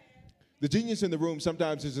 The genius in the room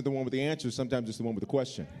sometimes isn't the one with the answer. Sometimes it's the one with the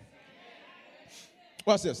question.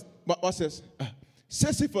 Watch this. Watch this.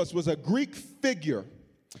 Sisyphus was a Greek figure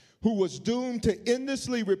who was doomed to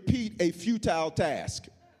endlessly repeat a futile task.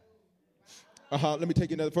 Let me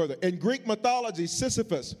take you another further. In Greek mythology,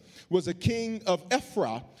 Sisyphus was a king of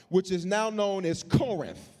Ephra, which is now known as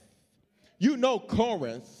Corinth. You know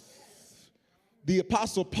Corinth. The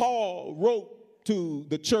Apostle Paul wrote to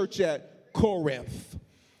the church at Corinth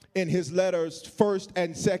in his letters 1st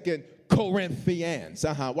and 2nd Corinthians.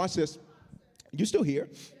 Watch this. You still here?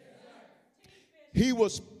 He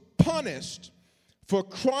was punished for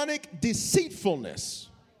chronic deceitfulness.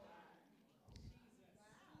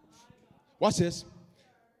 Watch this.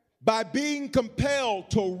 By being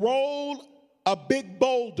compelled to roll a big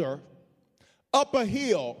boulder up a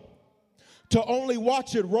hill to only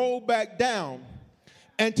watch it roll back down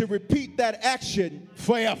and to repeat that action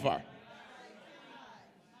forever.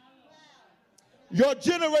 Your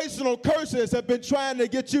generational curses have been trying to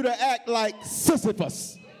get you to act like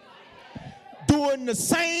Sisyphus, doing the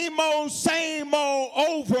same old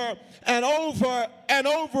over and over and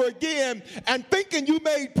over again, and thinking you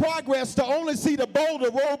made progress to only see the boulder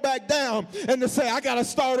roll back down and to say, I got to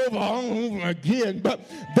start over again. But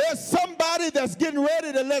there's somebody that's getting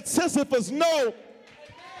ready to let Sisyphus know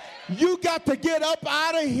you got to get up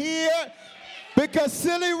out of here, because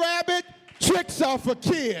silly rabbit, tricks are for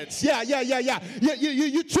kids. Yeah.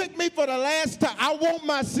 You tricked me for the last time. I want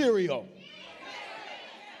my cereal.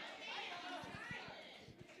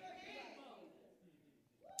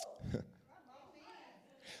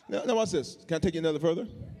 Now watch this. Can I take you another further?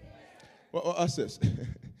 Well, watch this.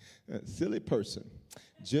 Silly person.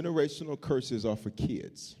 Generational curses are for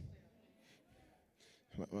kids.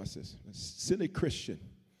 Watch this. Silly Christian.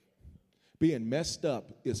 Being messed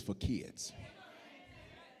up is for kids.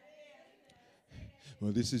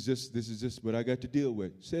 Well, this is just what I got to deal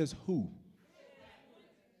with. Says who?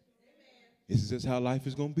 This is just how life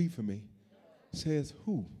is going to be for me. Says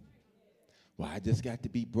who? Well, I just got to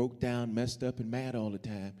be broke down, messed up, and mad all the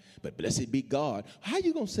time. But blessed be God. How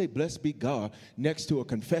you going to say blessed be God next to a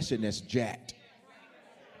confession that's jacked?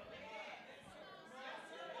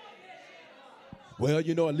 Well,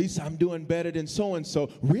 at least I'm doing better than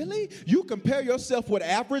so-and-so. Really? You compare yourself with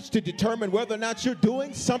average to determine whether or not you're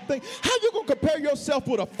doing something? How you going to compare yourself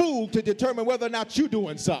with a fool to determine whether or not you're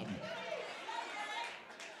doing something?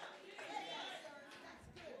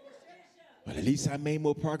 Well, at least I made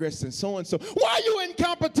more progress than so-and-so. Why are you in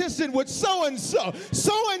competition with so-and-so?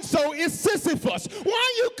 So-and-so is Sisyphus. Why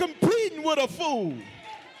are you competing with a fool?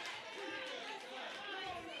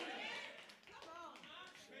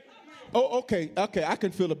 Oh, okay. I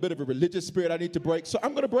can feel a bit of a religious spirit I need to break, so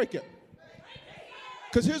I'm going to break it.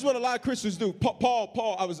 Because here's what a lot of Christians do.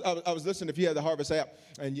 Paul, I was listening, if you have the Harvest app,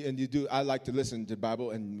 and you do, I like to listen to the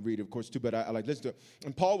Bible and read, of course, too, but I like to listen to it.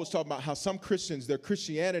 And Paul was talking about how some Christians, their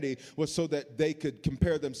Christianity was so that they could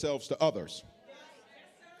compare themselves to others.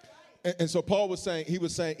 And so Paul was saying,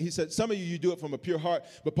 he said, some of you do it from a pure heart,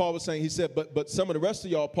 but Paul was saying, he said, but some of the rest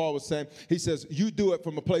of y'all, Paul was saying, he says, you do it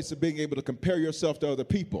from a place of being able to compare yourself to other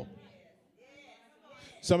people.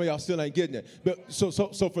 Some of y'all still ain't getting it. But so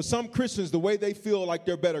for some Christians, the way they feel like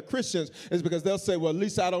they're better Christians is because they'll say, well, at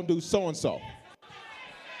least I don't do so-and-so.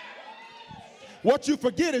 What you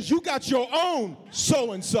forget is you got your own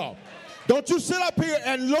so-and-so. Don't you sit up here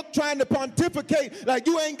and look trying to pontificate like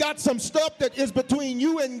you ain't got some stuff that is between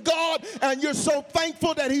you and God, and you're so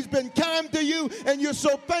thankful that he's been kind to you, and you're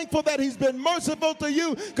so thankful that he's been merciful to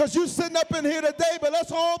you, because you're sitting up in here today. But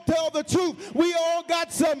let's all tell the truth. We all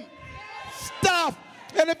got some stuff.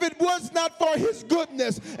 And if it was not for his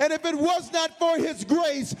goodness, and if it was not for his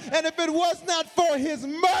grace, and if it was not for his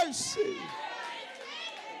mercy.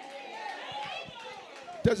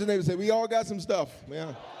 Touch your neighbor and say, we all got some stuff.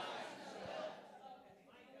 Yeah.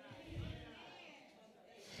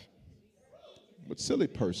 But silly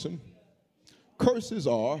person, curses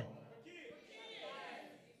are.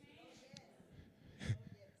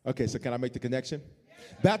 Okay, so can I make the connection?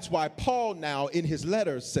 That's why Paul now in his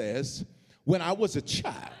letter says, when I was a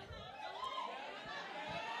child.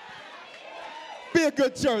 Be a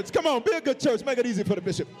good church. Come on, be a good church. Make it easy for the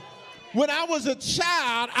bishop. When I was a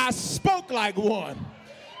child, I spoke like one.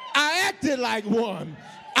 I acted like one.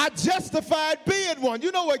 I justified being one.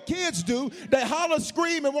 You know what kids do? They holler,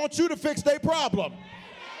 scream, and want you to fix their problem.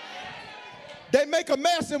 They make a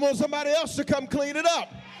mess and want somebody else to come clean it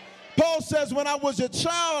up. Paul says, when I was a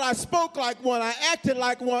child, I spoke like one, I acted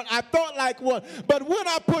like one, I thought like one. But when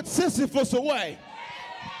I put Sisyphus away,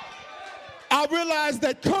 I realized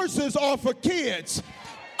that curses are for kids.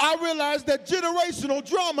 I realized that generational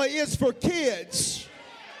drama is for kids.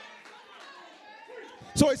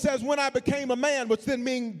 So it says, when I became a man, which then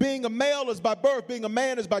means being a male is by birth, being a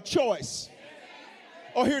man is by choice.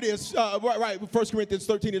 Oh, here it is. Right, 1 Corinthians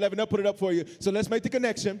 13:11. I'll put it up for you. So let's make the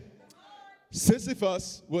connection.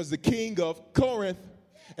 Sisyphus was the king of Corinth,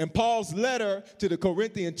 and Paul's letter to the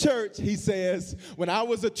Corinthian church, he says, when I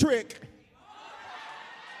was a trick,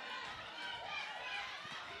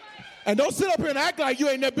 and don't sit up here and act like you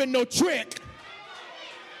ain't never been no trick.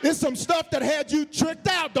 There's some stuff that had you tricked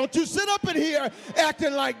out. Don't you sit up in here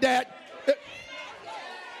acting like that.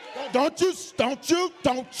 Don't you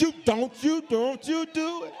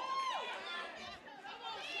do it.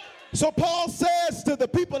 So Paul says to the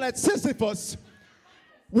people at Sisyphus,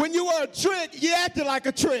 when you were a trick, you acted like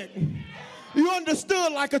a trick. You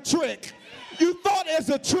understood like a trick. You thought as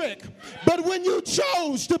a trick, but when you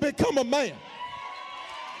chose to become a man.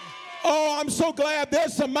 Oh, I'm so glad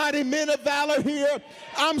there's some mighty men of valor here.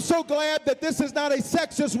 I'm so glad that this is not a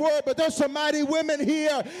sexist word, but there's some mighty women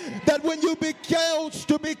here that when you chose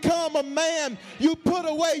to become a man, you put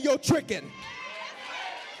away your tricking.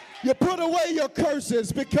 You put away your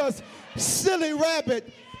curses, because silly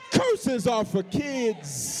rabbit, curses are for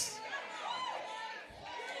kids.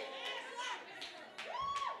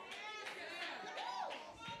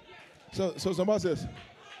 So watch this.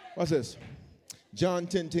 Watch this. John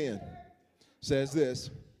 10:10 says this: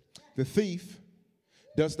 the thief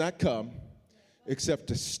does not come except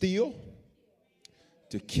to steal,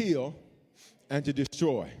 to kill, and to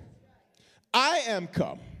destroy. I am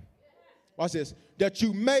come, watch this, that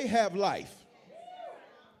you may have life,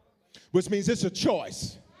 which means it's a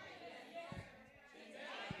choice.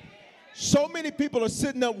 So many people are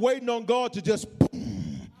sitting up waiting on God to just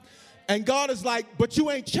boom, and God is like, but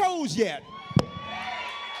you ain't chose yet.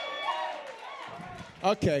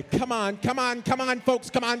 Okay, come on, folks,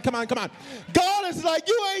 come on. God is like,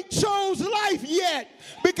 you ain't chose life yet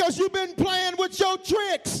because you've been playing with your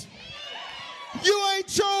tricks. You ain't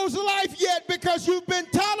chose life yet because you've been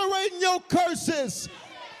tolerating your curses.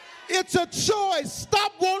 It's a choice.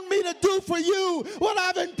 Stop wanting me to do for you what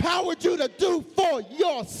I've empowered you to do for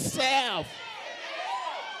yourself.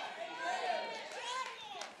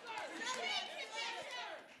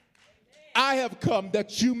 I have come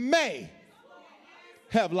that you may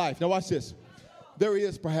have life. Now watch this. There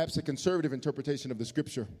is perhaps a conservative interpretation of the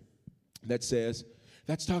scripture that says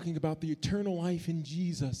that's talking about the eternal life in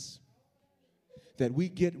Jesus that we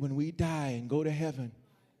get when we die and go to heaven.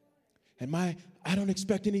 And I don't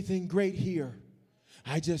expect anything great here.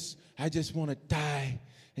 I just want to die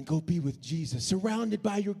and go be with Jesus, surrounded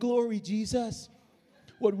by your glory, Jesus.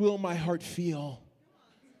 What will my heart feel?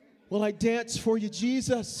 Will I dance for you,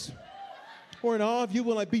 Jesus? Or in awe of you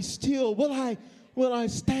will I be still? Will I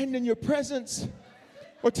stand in your presence?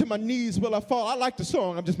 Or to my knees will I fall? I like the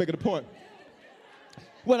song. I'm just making a point.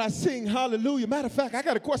 Will I sing hallelujah? Matter of fact, I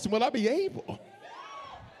got a question. Will I be able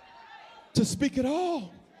to speak at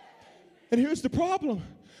all? And here's the problem.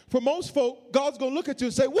 For most folk, God's going to look at you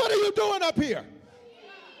and say, what are you doing up here?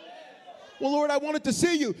 Well, Lord, I wanted to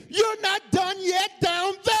see you. You're not done yet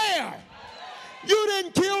down there. You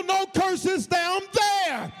didn't kill no curses down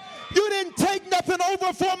there. You didn't take nothing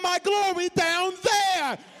over for my glory down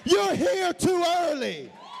there. You're here too early.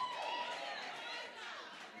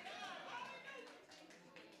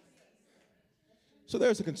 So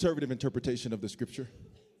there's a conservative interpretation of the scripture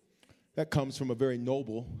that comes from a very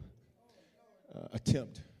noble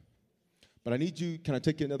attempt. But I need you, can I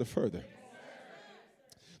take you another further?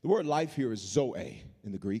 The word life here is zoe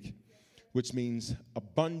in the Greek, which means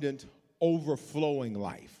abundant, overflowing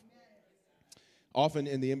life. Often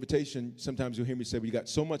in the invitation, sometimes you'll hear me say, well, you got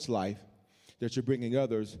so much life that you're bringing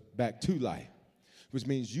others back to life, which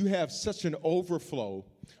means you have such an overflow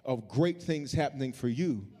of great things happening for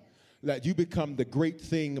you that you become the great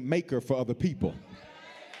thing maker for other people.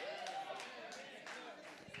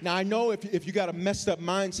 Now, I know if you got a messed up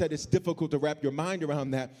mindset, it's difficult to wrap your mind around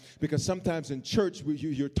that, because sometimes in church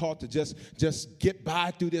you're taught to just get by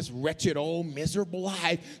through this wretched, old, miserable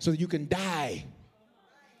life so that you can die.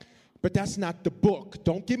 But that's not the book.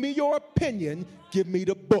 Don't give me your opinion. Give me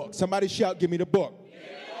the book. Somebody shout, give me the book.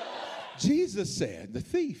 Jesus said the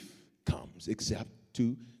thief comes except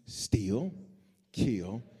to steal,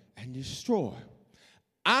 kill, and destroy.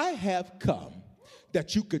 I have come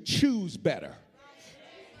that you could choose better.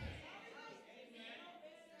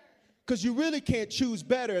 Because you really can't choose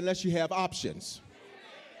better unless you have options.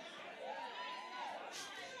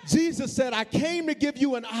 Jesus said, I came to give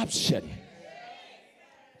you an option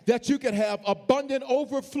that you could have abundant,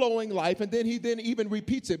 overflowing life. And then he even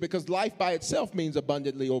repeats it, because life by itself means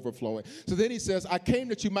abundantly overflowing. So then he says, I came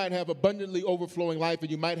that you might have abundantly overflowing life, and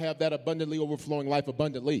you might have that abundantly overflowing life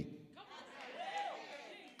abundantly.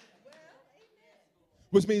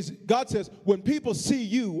 Which means God says, when people see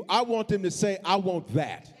you, I want them to say, I want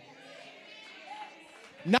that.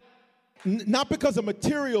 Not because of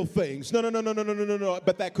material things. No,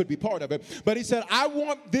 but that could be part of it. But he said, I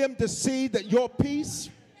want them to see that your peace,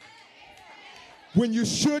 when you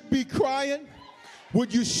should be crying,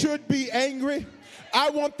 when you should be angry,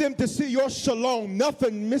 I want them to see your shalom,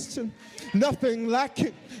 nothing missing, nothing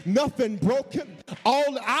lacking, nothing broken.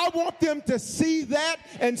 I want them to see that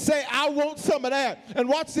and say, I want some of that. And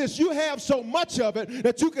watch this, you have so much of it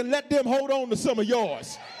that you can let them hold on to some of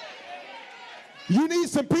yours. You need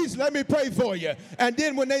some peace, let me pray for you. And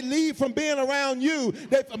then when they leave from being around you,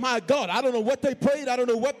 my God, I don't know what they prayed, I don't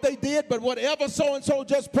know what they did, but whatever so-and-so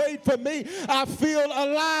just prayed for me, I feel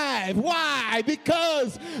alive. Why?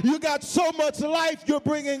 Because you got so much life, you're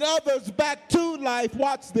bringing others back to life.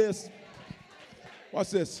 Watch this.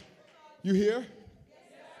 Watch this. You hear?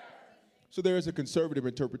 So there is a conservative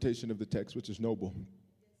interpretation of the text, which is noble.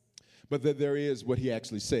 But there is what he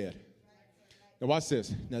actually said. Now watch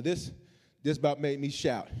this. Now this about made me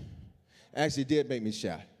shout. Actually, it did make me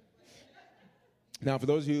shout. Now, for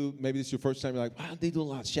those of you, maybe this is your first time, you're like, wow, they do a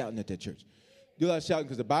lot of shouting at that church. Do a lot of shouting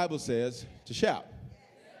because the Bible says to shout.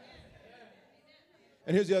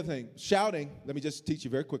 And here's the other thing. Shouting, let me just teach you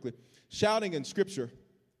very quickly. Shouting in Scripture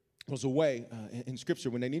was a way, in Scripture,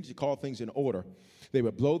 when they needed to call things in order, they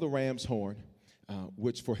would blow the ram's horn,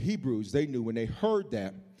 which for Hebrews, they knew when they heard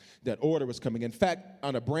that order was coming. In fact,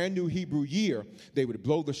 on a brand new Hebrew year, they would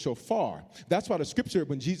blow the shofar. That's why the Scripture,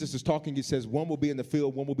 when Jesus is talking, he says, one will be in the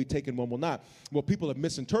field, one will be taken, one will not. Well, people have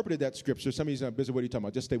misinterpreted that Scripture. Some of you are busy, what are you talking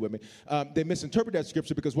about? Just stay with me. They misinterpreted that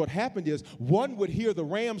Scripture because what happened is one would hear the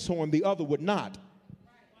ram's horn, the other would not.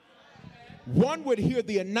 One would hear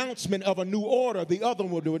the announcement of a new order, the other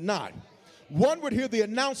one would not. One would hear the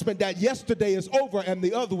announcement that yesterday is over and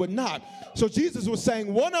the other would not. So Jesus was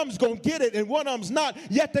saying one of them's going to get it and one of them's not,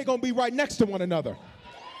 yet they're going to be right next to one another.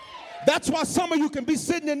 That's why some of you can be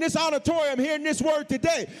sitting in this auditorium hearing this word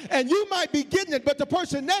today, and you might be getting it, but the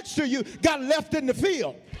person next to you got left in the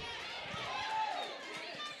field.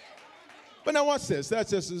 But now watch this. That's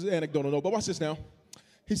just anecdotal, but watch this now.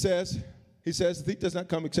 He says, the thief does not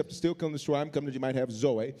come except to steal, kill, and destroy. I'm coming that you might have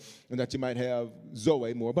Zoe, and that you might have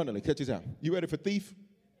Zoe more abundantly. Catch this out. You ready for thief?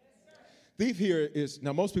 Thief here is,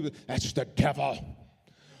 now most people, that's the devil.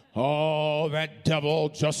 Oh, that devil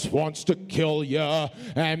just wants to kill you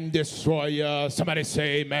and destroy you. Somebody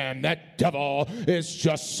say, man, that devil is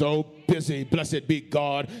just so busy. Blessed be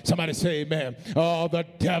God. Somebody say, man, oh, the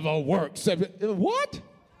devil works. What?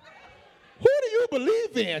 Who do you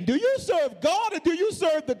believe in? Do you serve God or do you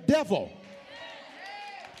serve the devil?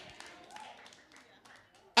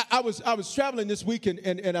 I was traveling this week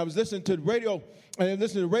and I was listening to the radio, and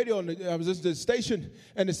I was listening to the station,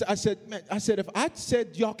 and I said, if I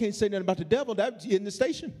said y'all can't say nothing about the devil, that's in the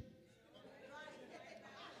station.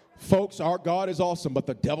 Folks, our God is awesome, but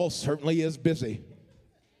the devil certainly is busy.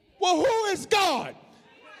 Well, who is God?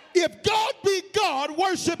 If God be God,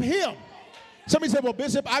 worship him. Somebody said, well,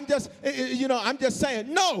 Bishop, I'm just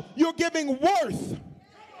saying. No, you're giving worth.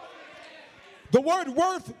 The word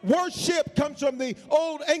worship comes from the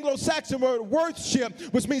old Anglo-Saxon word worship,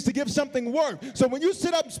 which means to give something worth. So when you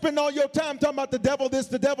sit up and spend all your time talking about the devil this,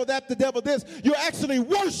 the devil that, the devil this, you're actually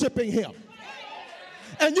worshiping him.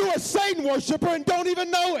 And you're a Satan worshiper and don't even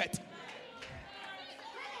know it.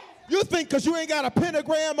 You think because you ain't got a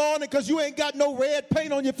pentagram on and because you ain't got no red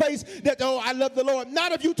paint on your face that, oh, I love the Lord.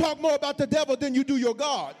 Not if you talk more about the devil than you do your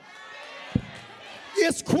God.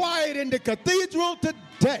 It's quiet in the cathedral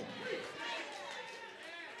today.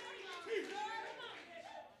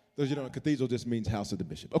 Those you know, cathedral just means house of the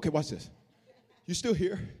bishop. Okay, watch this. You still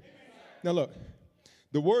here? Now look,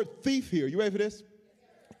 the word thief here, you ready for this?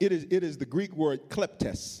 It is the Greek word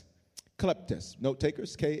kleptes. Kleptes. Note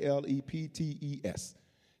takers, K-L-E-P-T-E-S.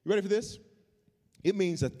 You ready for this? It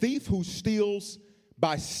means a thief who steals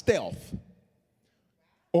by stealth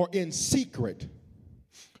or in secret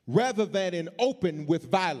rather than in open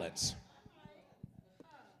with violence.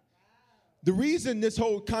 The reason this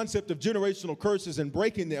whole concept of generational curses and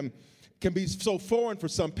breaking them can be so foreign for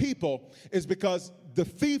some people is because the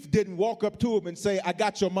thief didn't walk up to him and say, I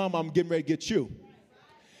got your mama, I'm getting ready to get you.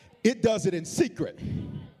 It does it in secret.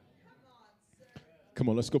 Come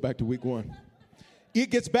on, let's go back to week 1. It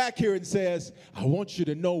gets back here and says, I want you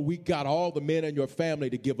to know we got all the men in your family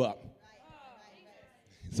to give up.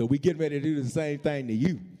 So we getting ready to do the same thing to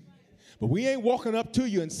you. But we ain't walking up to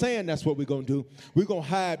you and saying that's what we're going to do. We're going to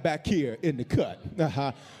hide back here in the cut.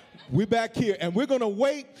 We're back here, and we're going to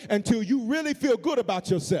wait until you really feel good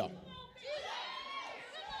about yourself.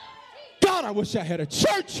 God, I wish I had a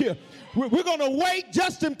church here. We're going to wait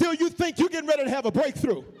just until you think you're getting ready to have a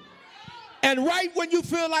breakthrough. And right when you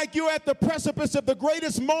feel like you're at the precipice of the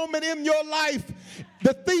greatest moment in your life,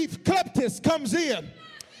 the thief, kleptis, comes in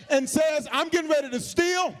and says, I'm getting ready to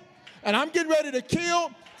steal, and I'm getting ready to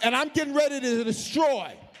kill, and I'm getting ready to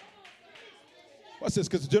destroy. Watch this,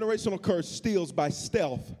 because the generational curse steals by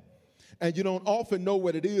stealth, and you don't often know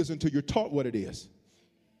what it is until you're taught what it is.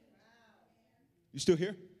 You still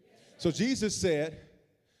here? So Jesus said,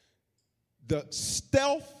 the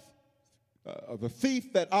stealth of a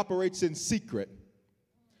thief that operates in secret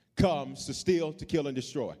comes to steal, to kill, and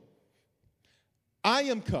destroy. I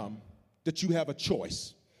am come that you have a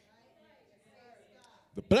choice.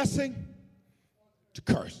 The blessing to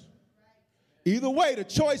curse. Either way, the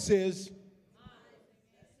choice is,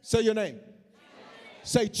 say your name.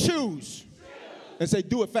 Say choose. And say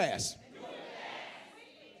do it fast.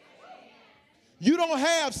 You don't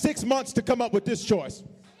have 6 months to come up with this choice.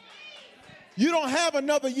 You don't have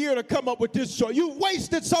another year to come up with this choice. You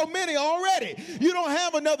wasted so many already. You don't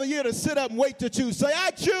have another year to sit up and wait to choose. Say,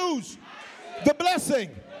 I choose the blessing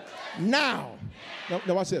now. Now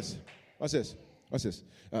watch this. Watch this. Watch this.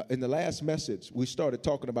 In the last message, we started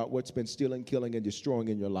talking about what's been stealing, killing, and destroying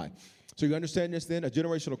in your life. So you understand this then? A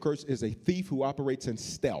generational curse is a thief who operates in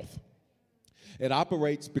stealth. It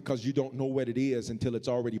operates because you don't know what it is until it's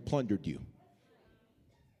already plundered you.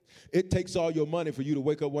 It takes all your money for you to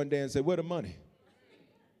wake up one day and say, where the money?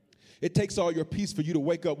 It takes all your peace for you to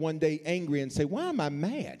wake up one day angry and say, why am I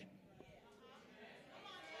mad?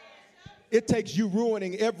 It takes you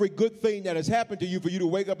ruining every good thing that has happened to you for you to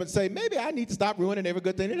wake up and say, maybe I need to stop ruining every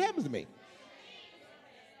good thing that happens to me.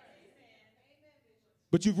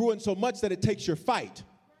 But you've ruined so much that it takes your fight.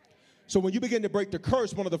 So when you begin to break the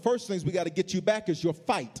curse, one of the first things we got to get you back is your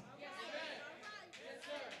fight.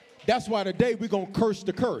 That's why today we're going to curse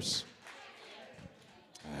the curse.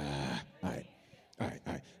 All right.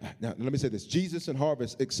 Now, let me say this. Jesus and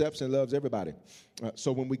Harvest accepts and loves everybody.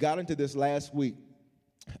 So when we got into this last week,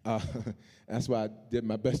 that's why I did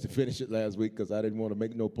my best to finish it last week, because I didn't want to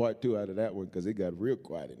make no part 2 out of that one, because it got real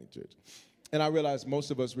quiet in the church. And I realized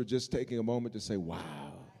most of us were just taking a moment to say,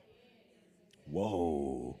 wow,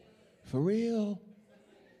 whoa, for real?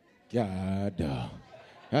 God,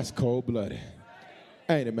 that's cold-blooded.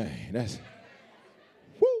 Ain't it, man? That's,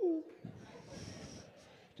 woo.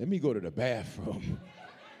 Let me go to the bathroom.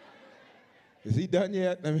 Is he done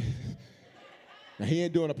yet? I mean, now he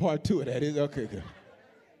ain't doing a part 2 of that, is it? Okay, good.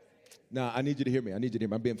 Now, I need you to hear me.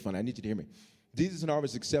 I'm being funny. I need you to hear me. Jesus and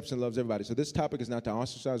Harvest accepts and loves everybody. So this topic is not to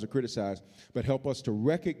ostracize or criticize, but help us to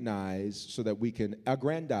recognize so that we can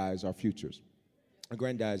aggrandize our futures.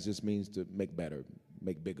 Aggrandize just means to make better,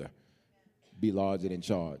 make bigger, be large and in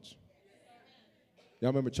charge. Y'all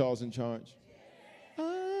remember Charles in Charge? I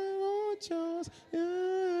want Charles,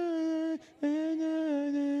 and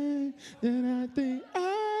I think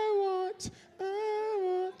I want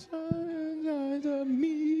Charles of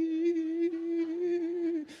me.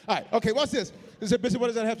 All right, okay, watch this. They said, Bishop, what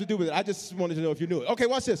does that have to do with it? I just wanted to know if you knew it. Okay,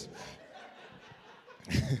 watch this.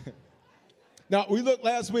 Now, we looked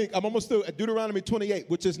last week, I'm almost through, at Deuteronomy 28,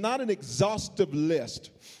 which is not an exhaustive list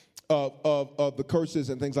of the curses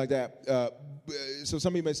and things like that. So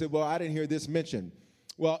some of you may say, well, I didn't hear this mentioned.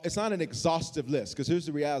 Well, it's not an exhaustive list, because here's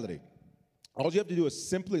the reality. All you have to do is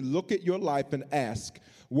simply look at your life and ask,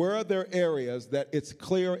 where are there areas that it's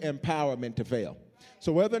clear empowerment to fail?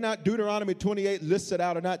 So whether or not Deuteronomy 28 lists it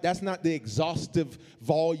out or not, that's not the exhaustive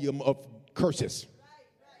volume of curses.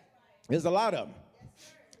 There's a lot of them,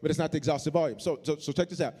 but it's not the exhaustive volume. So check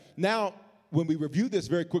this out. Now, when we review this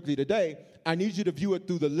very quickly today, I need you to view it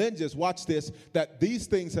through the lenses, watch this, that these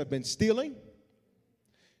things have been stealing,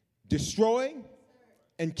 destroying,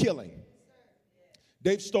 and killing.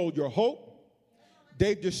 They've stolen your hope.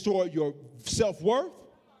 They've destroyed your self-worth.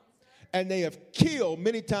 And they have killed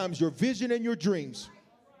many times your vision and your dreams.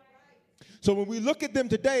 So when we look at them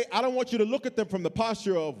today, I don't want you to look at them from the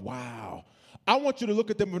posture of, wow. I want you to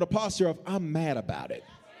look at them from the posture of, I'm mad about it.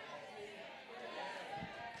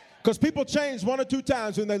 Because people change 1 or 2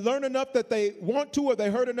 times when they learn enough that they want to, or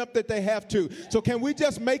they heard enough that they have to. So can we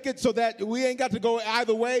just make it so that we ain't got to go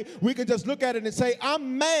either way? We can just look at it and say,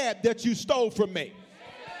 I'm mad that you stole from me.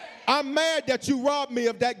 I'm mad that you robbed me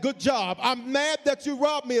of that good job. I'm mad that you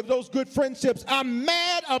robbed me of those good friendships. I'm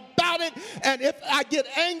mad about it, and if I get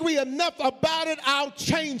angry enough about it, I'll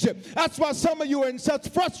change it. That's why some of you are in such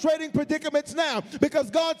frustrating predicaments now,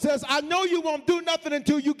 because God says, I know you won't do nothing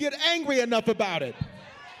until you get angry enough about it.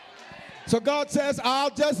 So God says,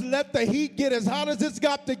 I'll just let the heat get as hot as it's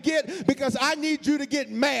got to get, because I need you to get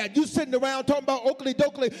mad. You sitting around talking about Oakley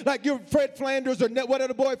Dokley like you're Fred Flanders or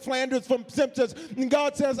whatever boy Flanders from Simpsons. And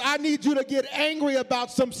God says, I need you to get angry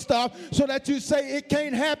about some stuff so that you say it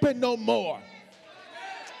can't happen no more.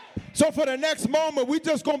 So for the next moment, we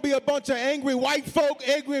just going to be a bunch of angry white folk,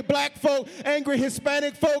 angry black folk, angry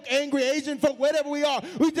Hispanic folk, angry Asian folk, whatever we are.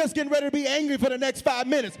 We just getting ready to be angry for the next 5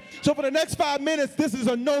 minutes. So for the next 5 minutes, this is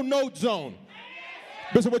a no-note zone.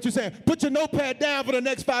 Bishop, what you saying? Put your notepad down for the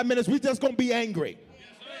next 5 minutes. We just going to be angry.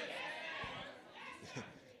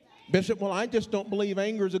 Bishop, well, I just don't believe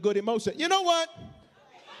anger is a good emotion. You know what?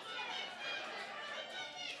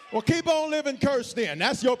 Well, keep on living cursed then.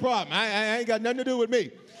 That's your problem. I ain't got nothing to do with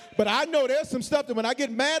me. But I know there's some stuff that when I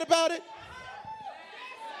get mad about it,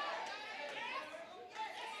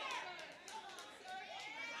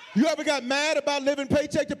 You ever got mad about living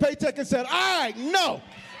paycheck to paycheck and said, all right, no,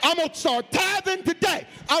 I'm going to start tithing today.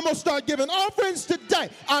 I'm going to start giving offerings today.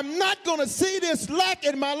 I'm not going to see this lack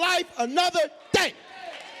in my life another day.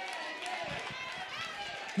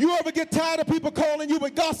 You ever get tired of people calling you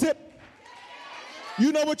with gossip?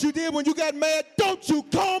 You know what you did when you got mad? Don't you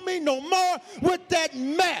call me no more with that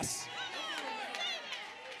mess.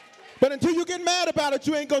 But until you get mad about it,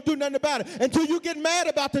 you ain't going to do nothing about it. Until you get mad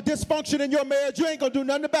about the dysfunction in your marriage, you ain't going to do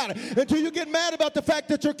nothing about it. Until you get mad about the fact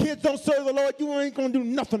that your kids don't serve the Lord, you ain't going to do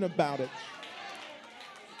nothing about it.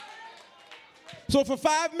 So for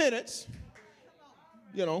 5 minutes,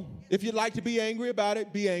 you know, if you'd like to be angry about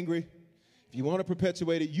it, be angry. If you want to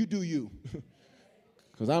perpetuate it, you do you.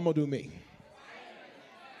 Because I'm going to do me.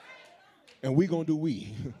 And we going to do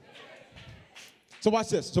we. So watch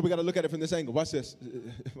this. So we got to look at it from this angle. Watch this.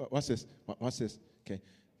 Watch this. Watch this. Okay.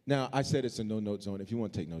 Now, I said it's a no-note zone. If you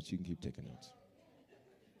want to take notes, you can keep taking notes.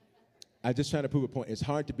 I'm just trying to prove a point. It's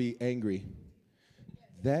hard to be angry.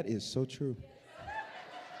 That is so true.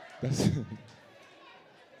 That's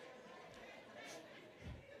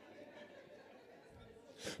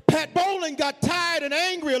Pat Bowling got tired and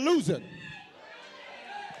angry of losing.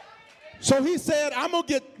 So he said, I'm going to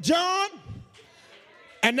get John,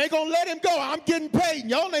 and they're going to let him go. I'm getting paid.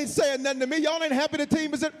 Y'all ain't saying nothing to me. Y'all ain't happy the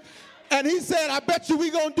team is it. And he said, I bet you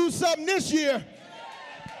we going to do something this year.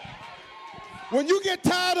 When you get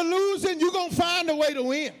tired of losing, you're going to find a way to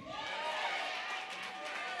win.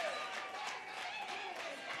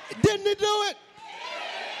 Didn't he do it?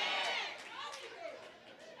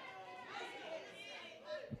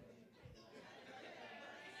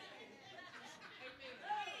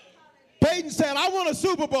 Peyton said, I want a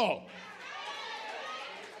Super Bowl.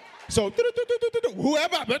 So,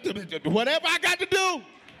 whatever I got to do.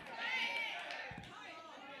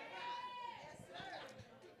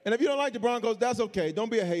 And if you don't like the Broncos, that's okay. Don't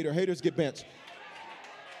be a hater. Haters get benched.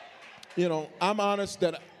 You know, I'm honest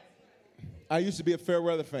that I used to be a fair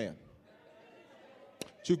weather fan.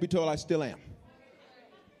 Truth be told, I still am.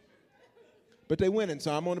 But they winning,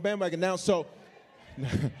 so I'm on the bandwagon now. So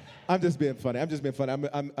I'm just being funny.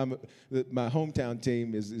 My hometown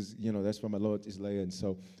team is you know, that's where my Lord is laying. And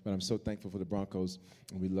so, but I'm so thankful for the Broncos,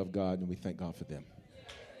 and we love God, and we thank God for them.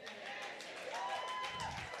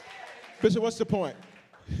 Bishop, what's the point?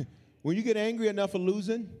 When you get angry enough for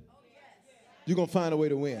losing, you're going to find a way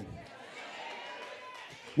to win.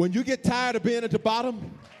 When you get tired of being at the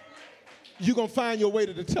bottom, you're going to find your way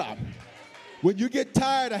to the top. When you get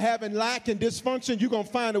tired of having lack and dysfunction, you're going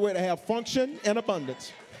to find a way to have function and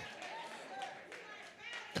abundance.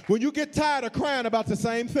 When you get tired of crying about the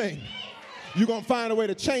same thing, you're going to find a way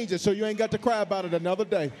to change it so you ain't got to cry about it another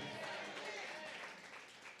day.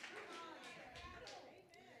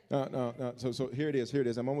 No. So here it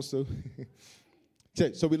is. I'm almost through.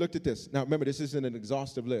 Okay, so we looked at this. Now, remember, this isn't an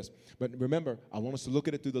exhaustive list. But remember, I want us to look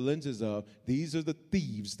at it through the lenses of these are the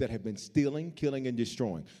thieves that have been stealing, killing, and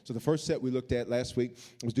destroying. So the first set we looked at last week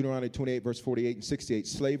was Deuteronomy 28, verse 48 and 68,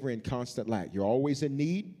 slavery and constant lack. You're always in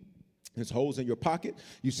need. There's holes in your pocket.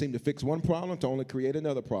 You seem to fix one problem to only create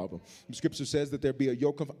another problem. The scripture says that there be a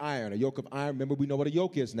yoke of iron. A yoke of iron, remember, we know what a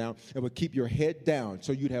yoke is now. It would keep your head down.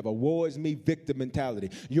 So you'd have a woe is me victim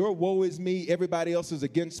mentality. Your woe is me, everybody else is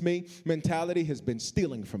against me mentality has been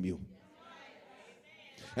stealing from you.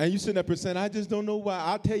 And you sitting up and saying, I just don't know why.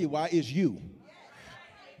 I'll tell you why. It's you.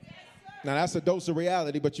 Now, that's a dose of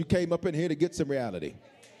reality, but you came up in here to get some reality.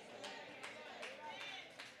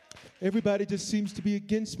 Everybody just seems to be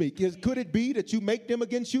against me. Could it be that you make them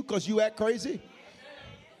against you because you act crazy?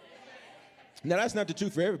 Now, that's not the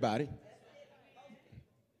truth for everybody.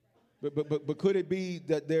 But could it be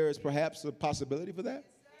that there is perhaps a possibility for that?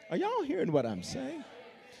 Are y'all hearing what I'm saying?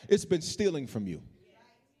 It's been stealing from you.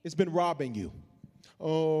 It's been robbing you.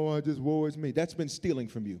 Oh, I just woe is me. That's been stealing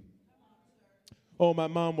from you. Oh, my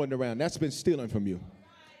mom wasn't around. That's been stealing from you.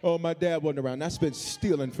 Oh, my dad wasn't around. That's been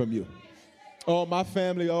stealing from you. Oh, my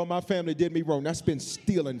family did me wrong. That's been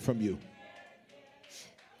stealing from you.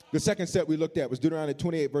 The second set we looked at was Deuteronomy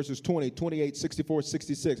 28, verses 20, 28, 64,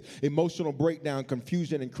 66. Emotional breakdown,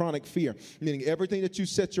 confusion, and chronic fear. Meaning everything that you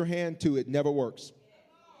set your hand to, it never works.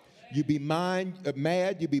 You be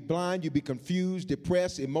mad, you be blind, you be confused,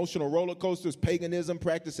 depressed, emotional roller coasters, paganism,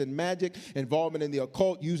 practicing magic, involvement in the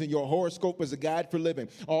occult, using your horoscope as a guide for living.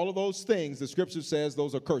 All of those things, the scripture says,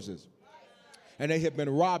 those are curses. And they have been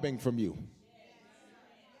robbing from you.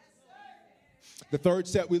 The third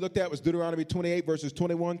set we looked at was Deuteronomy 28, verses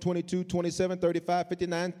 21, 22, 27, 35,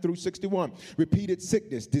 59 through 61. Repeated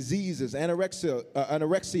sickness, diseases, anorexia,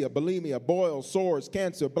 bulimia, boils, sores,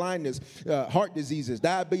 cancer, blindness, heart diseases,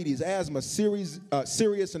 diabetes, asthma,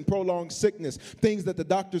 serious and prolonged sickness, things that the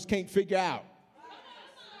doctors can't figure out.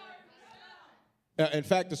 In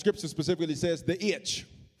fact, the scripture specifically says the itch.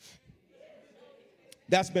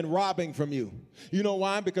 That's been robbing from you. You know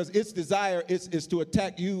why? Because its desire is to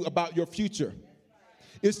attack you about your future.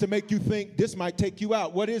 It's to make you think this might take you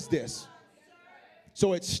out. What is this?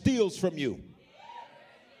 So it steals from you.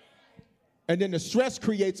 And then the stress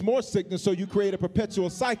creates more sickness, so you create a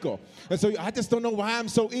perpetual cycle. And so I just don't know why I'm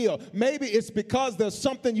so ill. Maybe it's because there's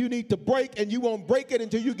something you need to break, and you won't break it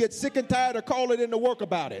until you get sick and tired or call it in to work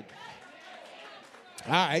about it.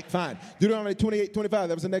 All right, fine. Deuteronomy 28, 25,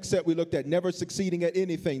 that was the next set we looked at. Never succeeding at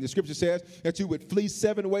anything. The scripture says that you would flee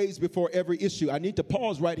 7 ways before every issue. I need to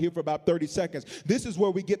pause right here for about 30 seconds. This is where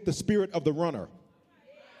we get the spirit of the runner.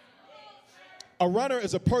 A runner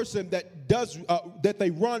is a person that that they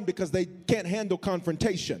run because they can't handle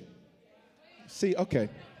confrontation. See, okay.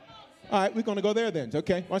 All right, we're going to go there then.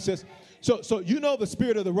 Okay, watch this. So you know the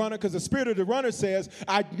spirit of the runner, because the spirit of the runner says,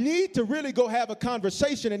 I need to really go have a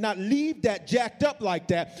conversation and not leave that jacked up like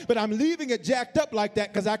that. But I'm leaving it jacked up like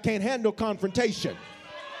that because I can't handle confrontation.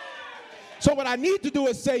 So what I need to do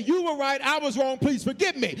is say, you were right, I was wrong, please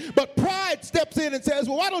forgive me. But pride steps in and says,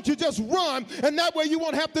 well, why don't you just run, and that way you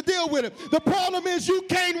won't have to deal with it. The problem is you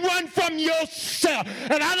can't run from yourself.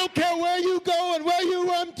 And I don't care where you go and where you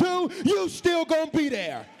run to, you still going to be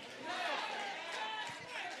there.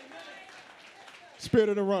 Spirit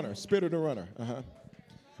of the runner, spirit of the runner.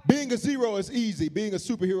 Being a zero is easy. Being a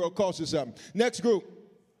superhero costs you something. Next group,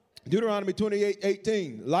 Deuteronomy 28,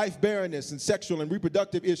 18. Life barrenness and sexual and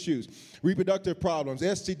reproductive issues, reproductive problems,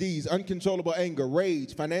 STDs, uncontrollable anger,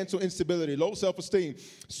 rage, financial instability, low self-esteem,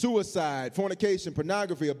 suicide, fornication,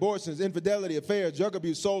 pornography, abortions, infidelity, affairs, drug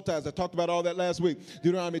abuse, soul ties. I talked about all that last week.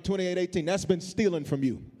 Deuteronomy 28, 18. That's been stealing from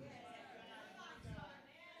you.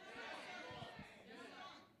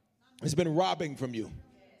 It's been robbing from you.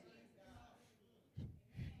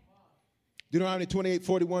 Deuteronomy 28,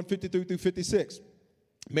 41, 53 through 56.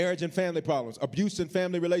 Marriage and family problems, abuse in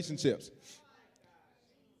family relationships.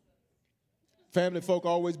 Family folk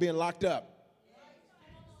always being locked up.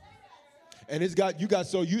 And you got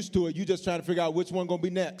so used to it, you just trying to figure out which one going to be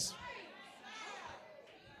next.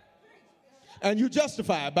 And you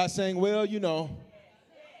justify it by saying, well, you know.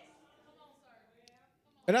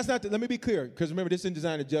 And that's not, let me be clear, because remember, this isn't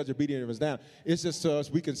designed to judge or beat any of us down. It's just so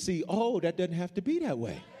we can see, oh, that doesn't have to be that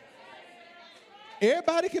way.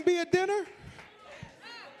 Everybody can be at dinner?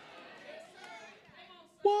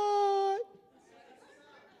 What?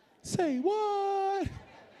 Say what?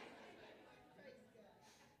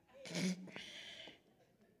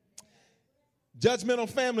 Judgmental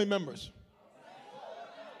family members.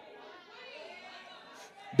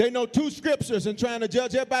 They know 2 scriptures and trying to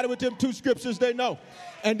judge everybody with them 2 scriptures they know.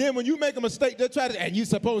 And then when you make a mistake, they try to, and you're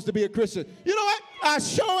supposed to be a Christian. You know what? I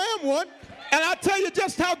sure am one. And I'll tell you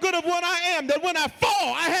just how good of one I am, that when I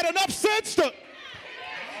fall, I had enough sense to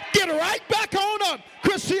get right back on up.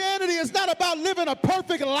 Christianity is not about living a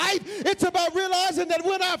perfect life. It's about realizing that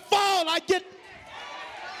when I fall,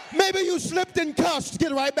 maybe you slipped and cussed,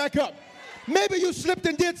 get right back up. Maybe you slipped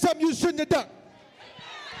and did something you shouldn't have done.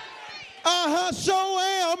 So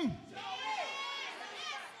am.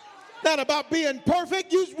 Not about being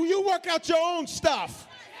perfect. You work out your own stuff.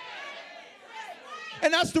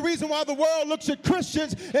 And that's the reason why the world looks at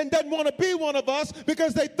Christians and doesn't want to be one of us,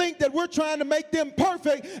 because they think that we're trying to make them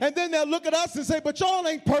perfect. And then they'll look at us and say, but y'all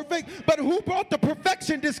ain't perfect. But who brought the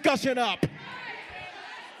perfection discussion up?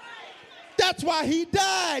 That's why he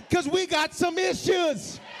died, because we got some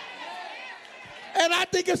issues. And I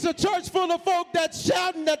think it's a church full of folk that's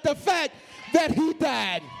shouting at the fact that he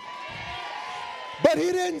died. But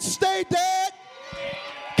he didn't stay dead,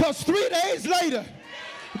 because 3 days later,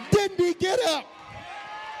 didn't he get up?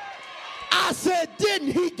 I said,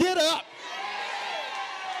 didn't he get up?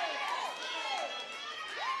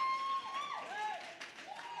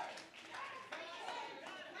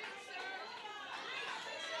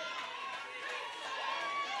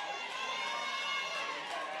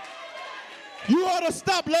 You ought to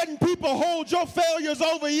stop letting people hold your failures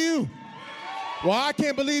over you. Well, I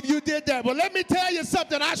can't believe you did that. Well, let me tell you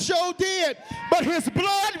something. I sure did. But his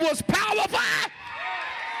blood was powerful.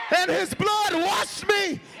 And his blood washed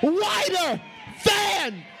me whiter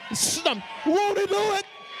than snow. Won't he do it?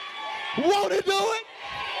 Won't he do it?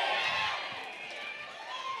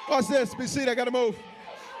 Watch this. Be seated. I got to move.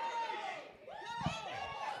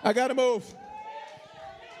 I got to move.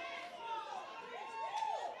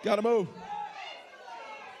 Gotta move.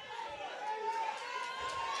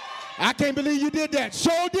 I can't believe you did that.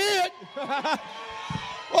 Sure did.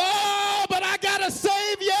 Oh, but I got a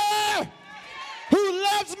Savior who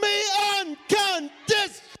loves me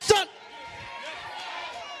unconditionally.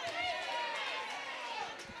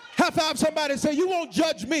 High five somebody and say, you won't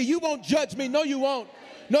judge me. You won't judge me. No, you won't.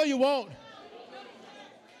 No, you won't.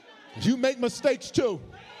 You make mistakes too.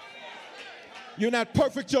 You're not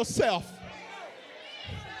perfect yourself.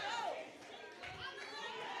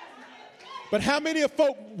 But how many of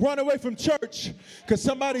folk run away from church because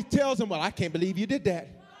somebody tells them, well, I can't believe you did that.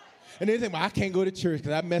 And they think, well, I can't go to church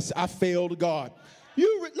because I failed God.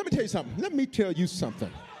 Let me tell you something. Let me tell you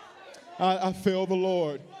something. I failed the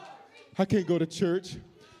Lord. I can't go to church.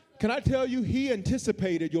 Can I tell you, he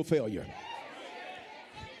anticipated your failure.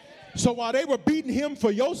 So while they were beating him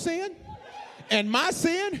for your sin and my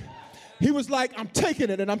sin, he was like, I'm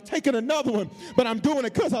taking it, and I'm taking another one, but I'm doing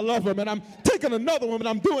it because I love him. And I'm taking another one, but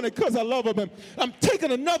I'm doing it because I love him. And I'm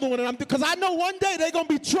taking another one, and because I know one day they're going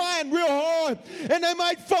to be trying real hard, and they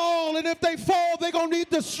might fall. And if they fall, they're going to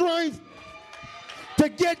need the strength to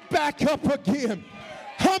get back up again.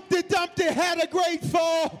 Humpty Dumpty had a great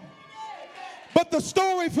fall. But the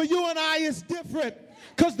story for you and I is different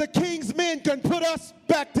because the King's men can put us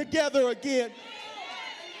back together again.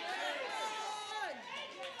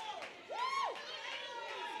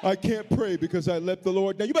 I can't pray because I let the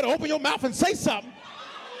Lord down. You better open your mouth and say something.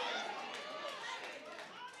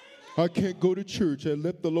 I can't go to church. I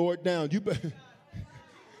let the Lord down. You better.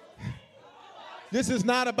 This is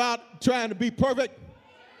not about trying to be perfect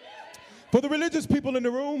for the religious people in the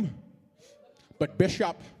room, but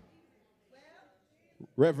Bishop,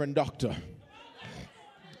 Reverend Doctor,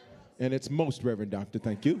 and it's most Reverend Doctor,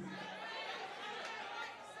 thank you.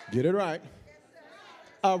 Get it right.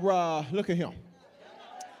 Look at him.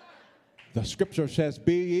 The scripture says,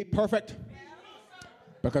 be ye perfect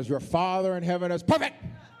because your Father in heaven is perfect.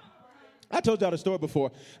 I told y'all the story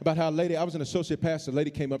before about how a lady, I was an associate pastor, a lady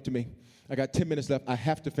came up to me. I got 10 minutes left. I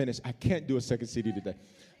have to finish. I can't do a second CD today.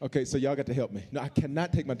 Okay, so y'all got to help me. No, I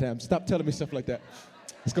cannot take my time. Stop telling me stuff like that.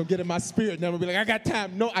 It's going to get in my spirit and I'm going to be like, I got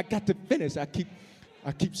time. No, I got to finish. I keep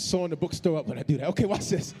sewing the bookstore up when I do that. Okay, watch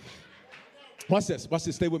this. Watch this. Watch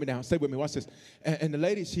this. Stay with me now. Stay with me. Watch this. And the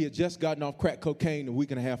lady, she had just gotten off crack cocaine a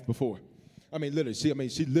week and a half before.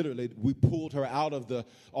 She literally, we pulled her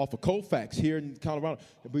off of Colfax here in Colorado.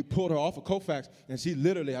 We pulled her off of Colfax, and she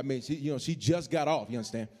literally, she just got off, you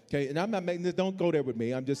understand? Okay, and I'm not making this, don't go there with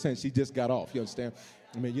me. I'm just saying she just got off, you understand?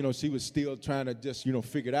 She was still trying to just,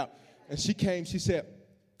 figure it out. And she came, she said,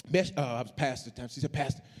 I was pastor at the time. She said,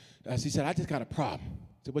 Pastor, she said, I just got a problem.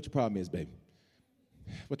 I said, what your problem is, baby?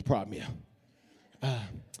 What the problem is?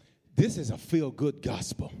 This is a feel-good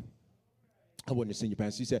gospel. I wasn't a senior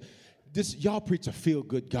pastor. She said, y'all preach a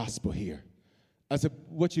feel-good gospel here. I said,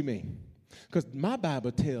 what you mean? Because my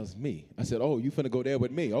Bible tells me. I said, oh, you finna go there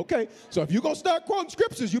with me. Okay, so if you're going to start quoting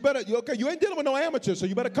scriptures, you ain't dealing with no amateurs, so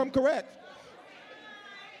you better come correct.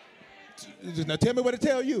 Now tell me what to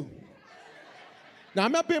tell you. Now,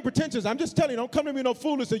 I'm not being pretentious. I'm just telling you, don't come to me no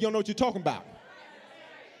foolish that you don't know what you're talking about.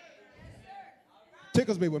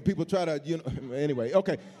 Tickles me when people try to, anyway,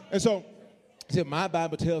 okay. And so, I said, my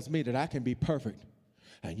Bible tells me that I can be perfect.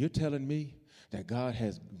 And you're telling me that God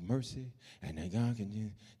has mercy and that God can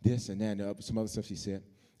do this and that and some other stuff she said.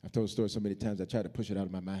 I've told the story so many times I try to push it out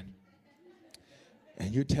of my mind.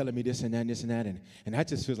 And you're telling me this and that and this and that. And that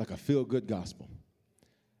just feels like a feel-good gospel.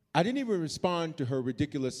 I didn't even respond to her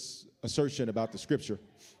ridiculous assertion about the scripture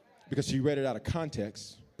because she read it out of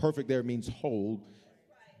context. Perfect there means whole.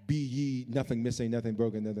 Be ye, nothing missing, nothing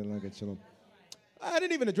broken, nothing like it. Shalom. I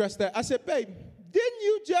didn't even address that. I said, babe, didn't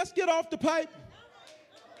you just get off the pipe?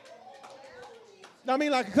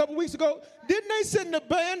 Like a couple weeks ago, didn't they send the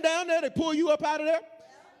band down there to pull you up out of there?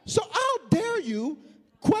 So how dare you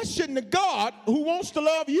question the God who wants to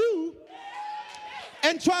love you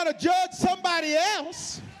and try to judge somebody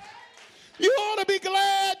else? You ought to be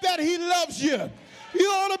glad that he loves you. You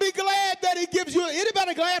ought to be glad that he gives you,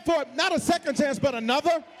 anybody glad for not a second chance, but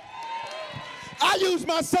another? I used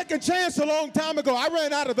my second chance a long time ago. I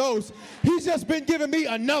ran out of those. He's just been giving me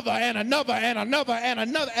another and another and another and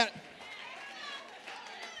another.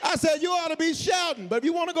 I said, you ought to be shouting. But if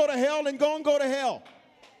you want to go to hell, then go to hell.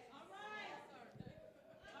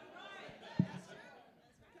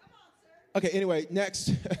 Okay, anyway,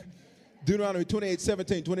 next. Deuteronomy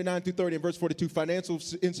 28:17, 29 through 30, and verse 42, financial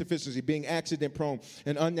insufficiency, being accident prone,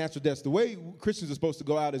 and unnatural deaths. The way Christians are supposed to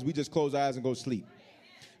go out is we just close our eyes and go sleep.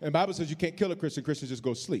 And the Bible says you can't kill a Christian. Christians just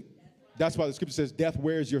go sleep. That's why the scripture says death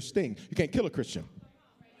wears your sting. You can't kill a Christian.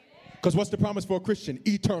 Because what's the promise for a Christian?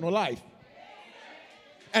 Eternal life.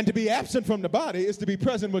 And to be absent from the body is to be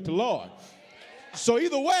present with the Lord. So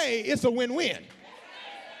either way, it's a win-win.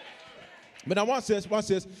 But now watch this.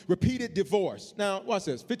 Repeated divorce. Now watch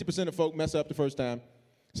this. 50% of folk mess up the first time.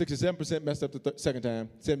 67% mess up the second time.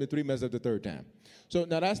 73% mess up the third time. So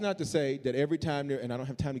now that's not to say that every time there, and I don't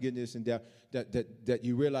have time to get into this in depth, that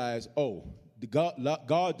you realize,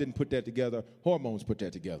 God didn't put that together. Hormones put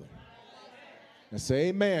that together. Now say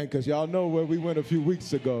amen, because y'all know where we went a few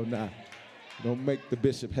weeks ago now. Don't make the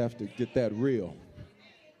bishop have to get that real.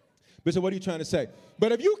 Bishop, what are you trying to say?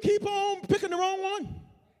 But if you keep on picking the wrong one,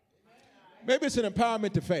 maybe it's an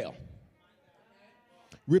empowerment to fail.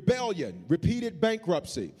 Rebellion, repeated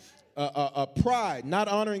bankruptcy, pride, not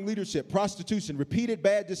honoring leadership, prostitution, repeated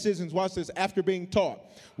bad decisions, watch this, after being taught,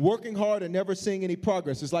 working hard and never seeing any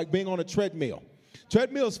progress. It's like being on a treadmill.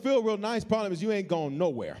 Treadmills feel real nice. Problem is you ain't going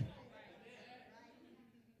nowhere.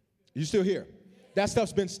 You still here? That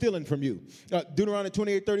stuff's been stealing from you. Deuteronomy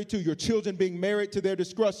 28:32, your children being married to their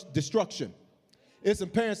destruction. It's some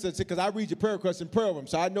parents that say, because I read your prayer requests in prayer room,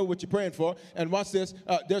 so I know what you're praying for. And watch this.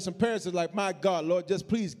 There's some parents that are like, my God, Lord, just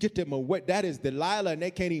please get them away. That is Delilah, and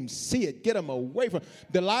they can't even see it. Get them away from.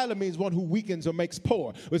 Delilah means one who weakens or makes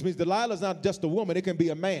poor, which means Delilah is not just a woman. It can be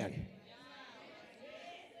a man.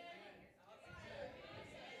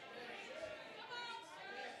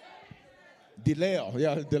 Delel.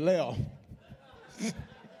 Yeah, Delel.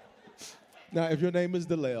 Now, if your name is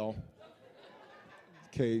Delel,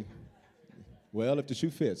 okay. Well, if the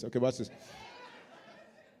shoe fits. Okay, watch this.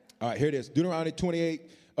 All right, here it is. Deuteronomy 28,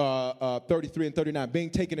 33 and 39. Being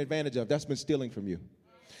taken advantage of. That's been stealing from you.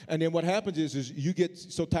 And then what happens is you get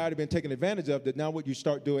so tired of being taken advantage of that now what you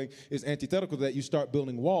start doing is antithetical to that. You start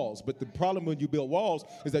building walls. But the problem when you build walls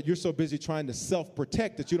is that you're so busy trying to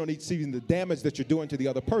self-protect that you don't need to see the damage that you're doing to the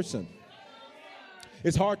other person.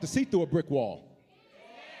 It's hard to see through a brick wall.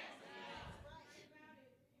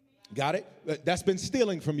 Got it? That's been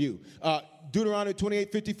stealing from you. Deuteronomy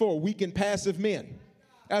 28:54, weak and passive men.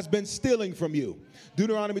 That's been stealing from you.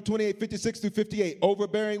 Deuteronomy 28:56-58,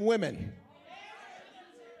 overbearing women.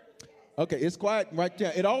 Okay, it's quiet right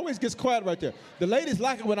there. It always gets quiet right there. The ladies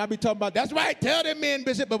like it when I be talking about, that's right, tell them men,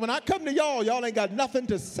 Bishop. But when I come to y'all ain't got nothing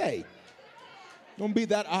to say. Don't be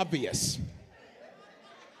that obvious.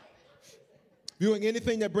 Viewing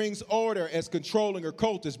anything that brings order as controlling or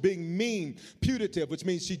cultish, being mean, putative, which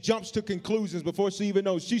means she jumps to conclusions before she even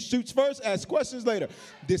knows. She shoots first, asks questions later.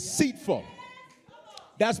 Deceitful.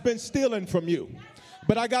 That's been stealing from you.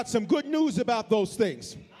 But I got some good news about those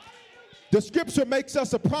things. The scripture makes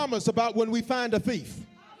us a promise about when we find a thief.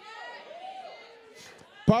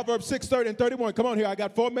 Proverbs 6:30 and 31. Come on here. I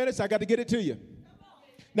got 4 minutes. I got to get it to you.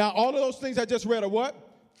 Now, all of those things I just read are what?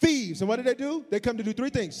 Thieves. And what do? They come to do 3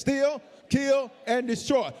 things. Steal, kill, and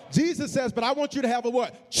destroy. Jesus says, but I want you to have a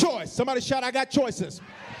what? Choice. Somebody shout, I got choices.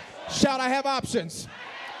 Shout, I have options.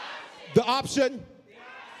 The option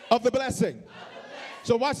of the blessing.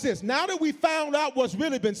 So watch this. Now that we found out what's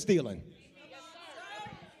really been stealing.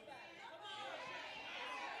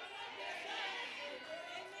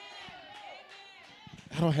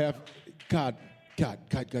 I don't have, God.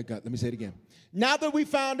 Let me say it again. Now that we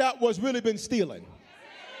found out what's really been stealing.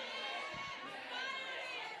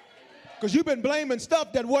 Because you've been blaming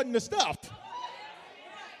stuff that wasn't the stuff.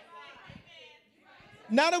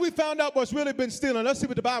 Now that we found out what's really been stealing, let's see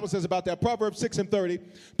what the Bible says about that. Proverbs 6:30.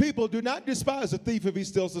 People, do not despise a thief if he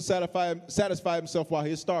steals to satisfy himself while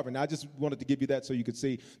he is starving. Now, I just wanted to give you that so you could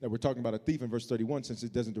see that we're talking about a thief in verse 31, since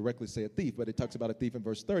it doesn't directly say a thief, but it talks about a thief in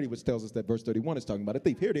verse 30, which tells us that verse 31 is talking about a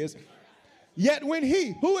thief. Here it is. Yet when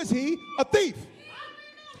he, who is he? A thief.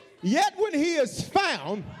 Yet when he is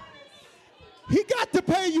found, he got to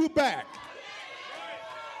pay you back.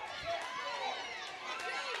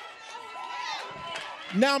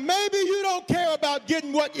 Now, maybe you don't care about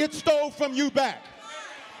getting what it stole from you back,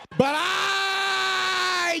 but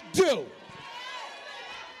I do.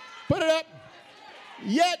 Put it up.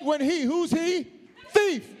 Yet when he, who's he?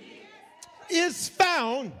 Thief, is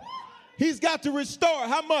found, he's got to restore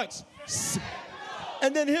how much?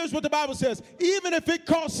 And then here's what the Bible says. Even if it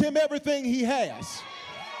costs him everything he has.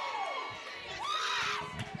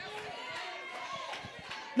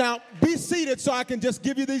 Now, be seated so I can just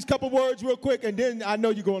give you these couple words real quick, and then I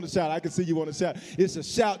know you're going to shout. I can see you want to shout. It's a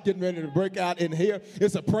shout getting ready to break out in here.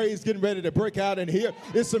 It's a praise getting ready to break out in here.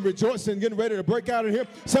 It's some rejoicing getting ready to break out in here.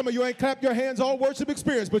 Some of you ain't clapped your hands all worship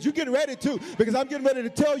experience, but you're getting ready to, because I'm getting ready to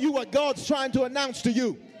tell you what God's trying to announce to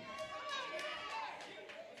you.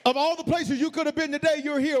 Of all the places you could have been today,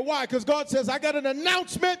 you're here. Why? Because God says, I got an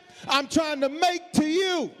announcement I'm trying to make to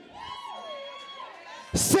you.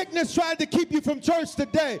 Sickness tried to keep you from church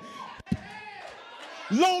today.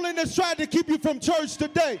 Loneliness tried to keep you from church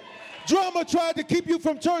today. Drama tried to keep you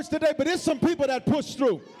from church today, but there's some people that push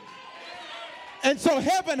through. And so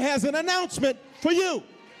heaven has an announcement for you.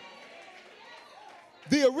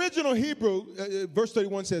 The original Hebrew, verse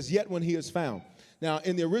 31 says, yet when he is found. Now,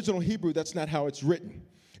 in the original Hebrew, that's not how it's written.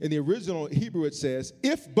 In the original Hebrew, it says,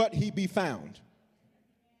 if but he be found.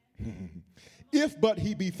 If but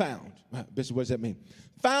he be found. Bishop, what does that mean?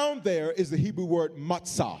 Found there is the Hebrew word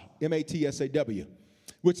matzah, M-A-T-S-A-W,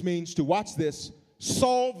 which means to, watch this,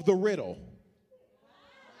 solve the riddle.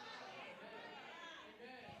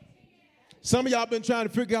 Some of y'all been trying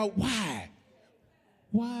to figure out why.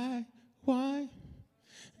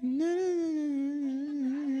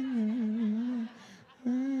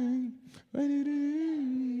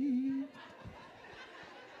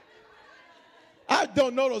 I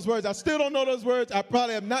don't know those words. I still don't know those words. I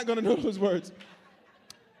probably am not going to know those words.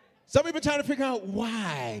 Some people trying to figure out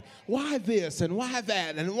why. Why this and why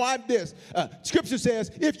that and why this. Scripture says,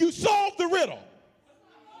 if you solve the riddle.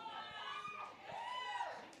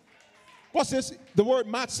 What's this? The word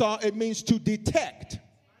matzah, it means to detect.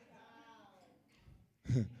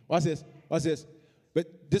 Watch this. Watch this.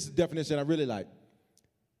 But this is the definition I really like.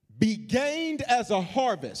 Be gained as a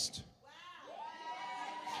harvest.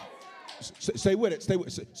 Stay with it. Stay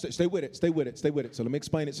with it. Stay with it. So let me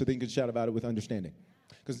explain it so that you can shout about it with understanding.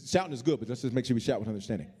 Because shouting is good, but let's just make sure we shout with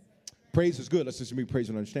understanding. Praise is good. Let's just be praise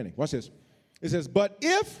and understanding. Watch this. It says, but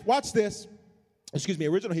if, watch this,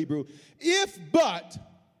 original Hebrew, if but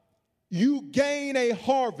you gain a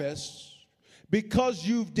harvest because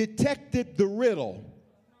you've detected the riddle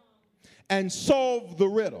and solved the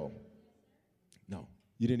riddle. No,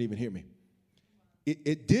 you didn't even hear me.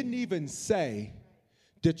 It didn't even say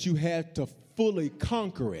that you had to fully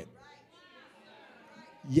conquer it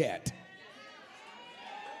yet.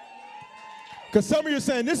 Because some of you are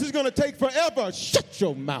saying, this is going to take forever. Shut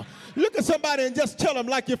your mouth. Look at somebody and just tell them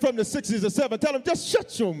like you're from the 60s or 70s. Tell them, just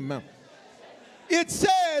shut your mouth. It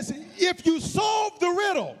says, if you solve the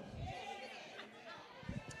riddle.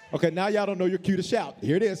 Okay, now y'all don't know your cue to shout.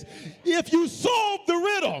 Here it is. If you solve the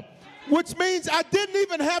riddle, which means I didn't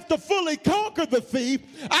even have to fully conquer the thief.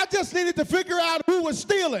 I just needed to figure out who was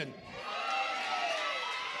stealing.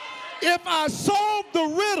 If I solve the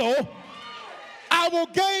riddle, I will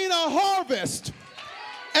gain a harvest.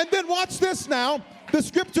 And then watch this now. The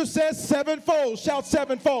scripture says sevenfold. Shout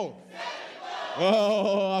sevenfold.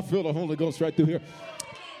 Oh, I feel the Holy Ghost right through here.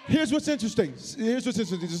 Here's what's interesting.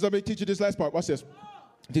 Just let me teach you this last part. Watch this.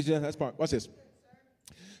 Teach you that last part. Watch this.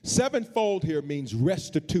 Sevenfold here means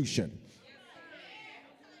restitution.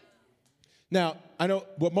 Now, I know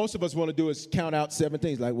what most of us want to do is count out 7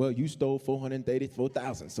 things. Like, well, you stole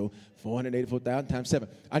 484,000, so 484,000 times 7.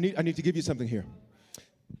 I need to give you something here.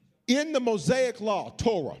 In the Mosaic law,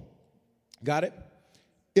 Torah, got it?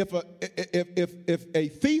 If a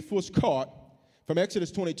thief was caught, from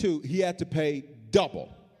Exodus 22, he had to pay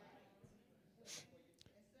double.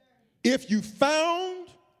 If you found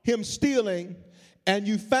him stealing and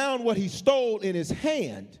you found what he stole in his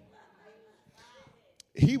hand,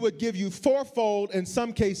 he would give you fourfold, in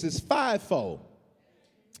some cases fivefold.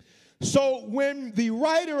 So when the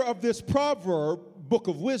writer of this proverb, Book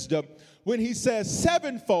of Wisdom, when he says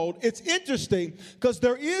sevenfold, it's interesting because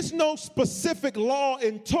there is no specific law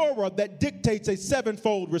in Torah that dictates a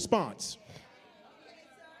sevenfold response.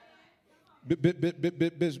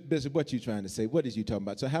 Bishop, what you trying to say? What is you talking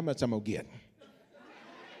about? So how much I'm going to get?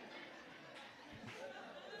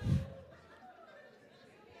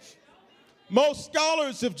 Most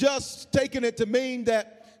scholars have just taken it to mean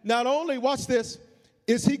that not only, watch this,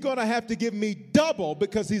 is he going to have to give me double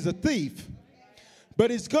because he's a thief, but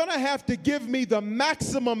he's going to have to give me the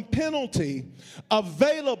maximum penalty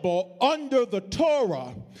available under the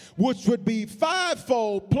Torah, which would be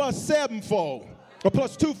fivefold plus sevenfold, or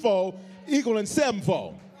plus twofold, equaling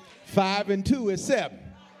sevenfold. 5 and 2 is 7.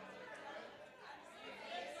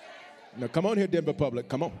 Now, come on here, Denver public.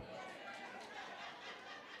 Come on.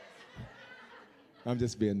 I'm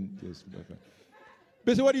just being...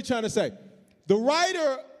 Bishop, what are you trying to say? The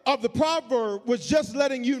writer of the proverb was just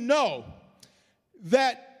letting you know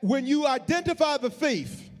that when you identify the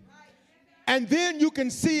thief and then you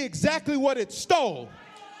can see exactly what it stole,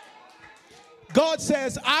 God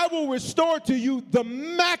says, I will restore to you the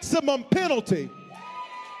maximum penalty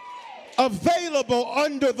available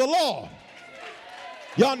under the law.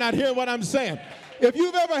 Y'all not hearing what I'm saying? If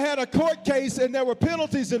you've ever had a court case and there were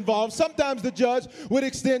penalties involved, sometimes the judge would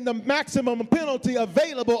extend the maximum penalty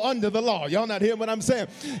available under the law. Y'all not hearing what I'm saying?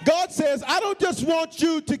 God says, I don't just want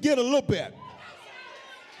you to get a little bit.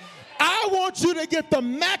 I want you to get the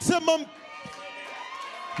maximum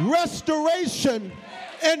restoration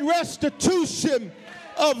and restitution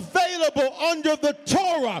available under the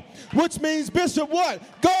Torah, which means, Bishop, what?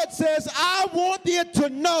 God says, I want it to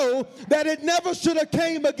know that it never should have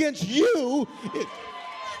came against you.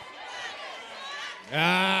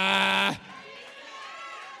 I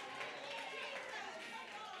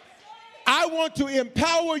want to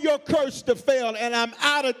empower your curse to fail, and I'm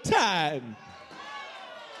out of time.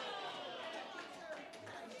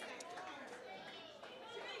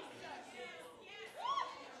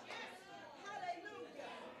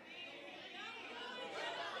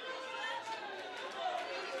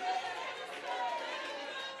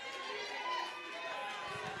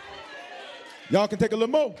 Y'all can take a little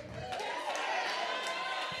more.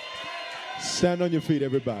 Stand on your feet,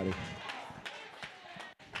 everybody.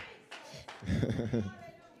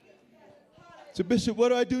 So, Bishop, what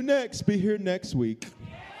do I do next? Be here next week.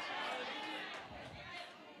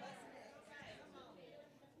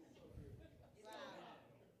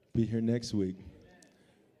 Be here next week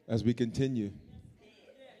as we continue,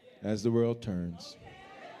 as the world turns.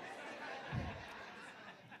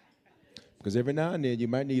 Because every now and then you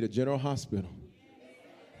might need a general hospital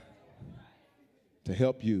to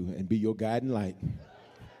help you and be your guiding light.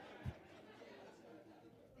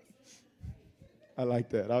 I like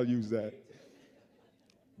that. I'll use that.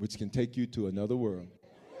 Which can take you to another world.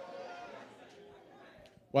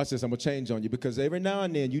 Watch this. I'm going to change on you because every now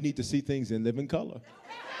and then you need to see things in living color.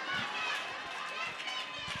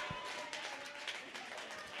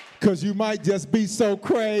 Because you might just be so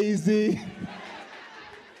crazy.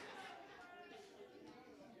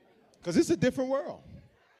 Because it's a different world.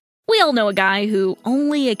 We all know a guy who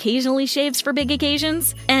only occasionally shaves for big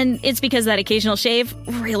occasions, and it's because that occasional shave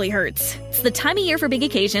really hurts. It's the time of year for big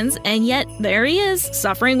occasions, and yet there he is,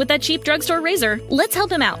 suffering with that cheap drugstore razor. Let's help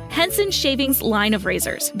him out. Henson Shaving's line of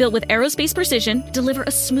razors, built with aerospace precision, deliver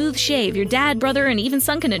a smooth shave your dad, brother, and even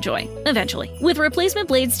son can enjoy, eventually. With replacement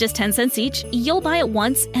blades just 10 cents each, you'll buy it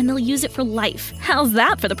once, and they'll use it for life. How's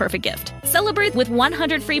that for the perfect gift? Celebrate with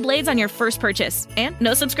 100 free blades on your first purchase, and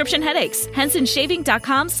no subscription headaches.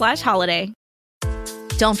 HensonShaving.com/holiday.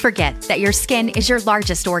 Don't forget that your skin is your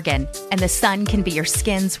largest organ, and the sun can be your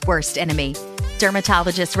skin's worst enemy.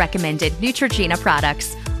 Dermatologist recommended Neutrogena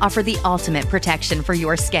products offer the ultimate protection for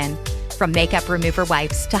your skin. From makeup remover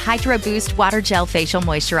wipes to Hydro Boost Water Gel Facial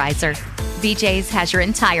Moisturizer, BJ's has your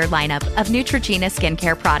entire lineup of Neutrogena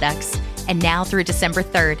skincare products. And now through December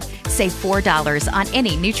 3rd, save $4 on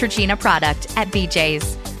any Neutrogena product at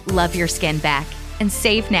BJ's. Love your skin back and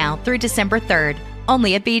save now through December 3rd,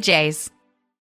 only at BJ's.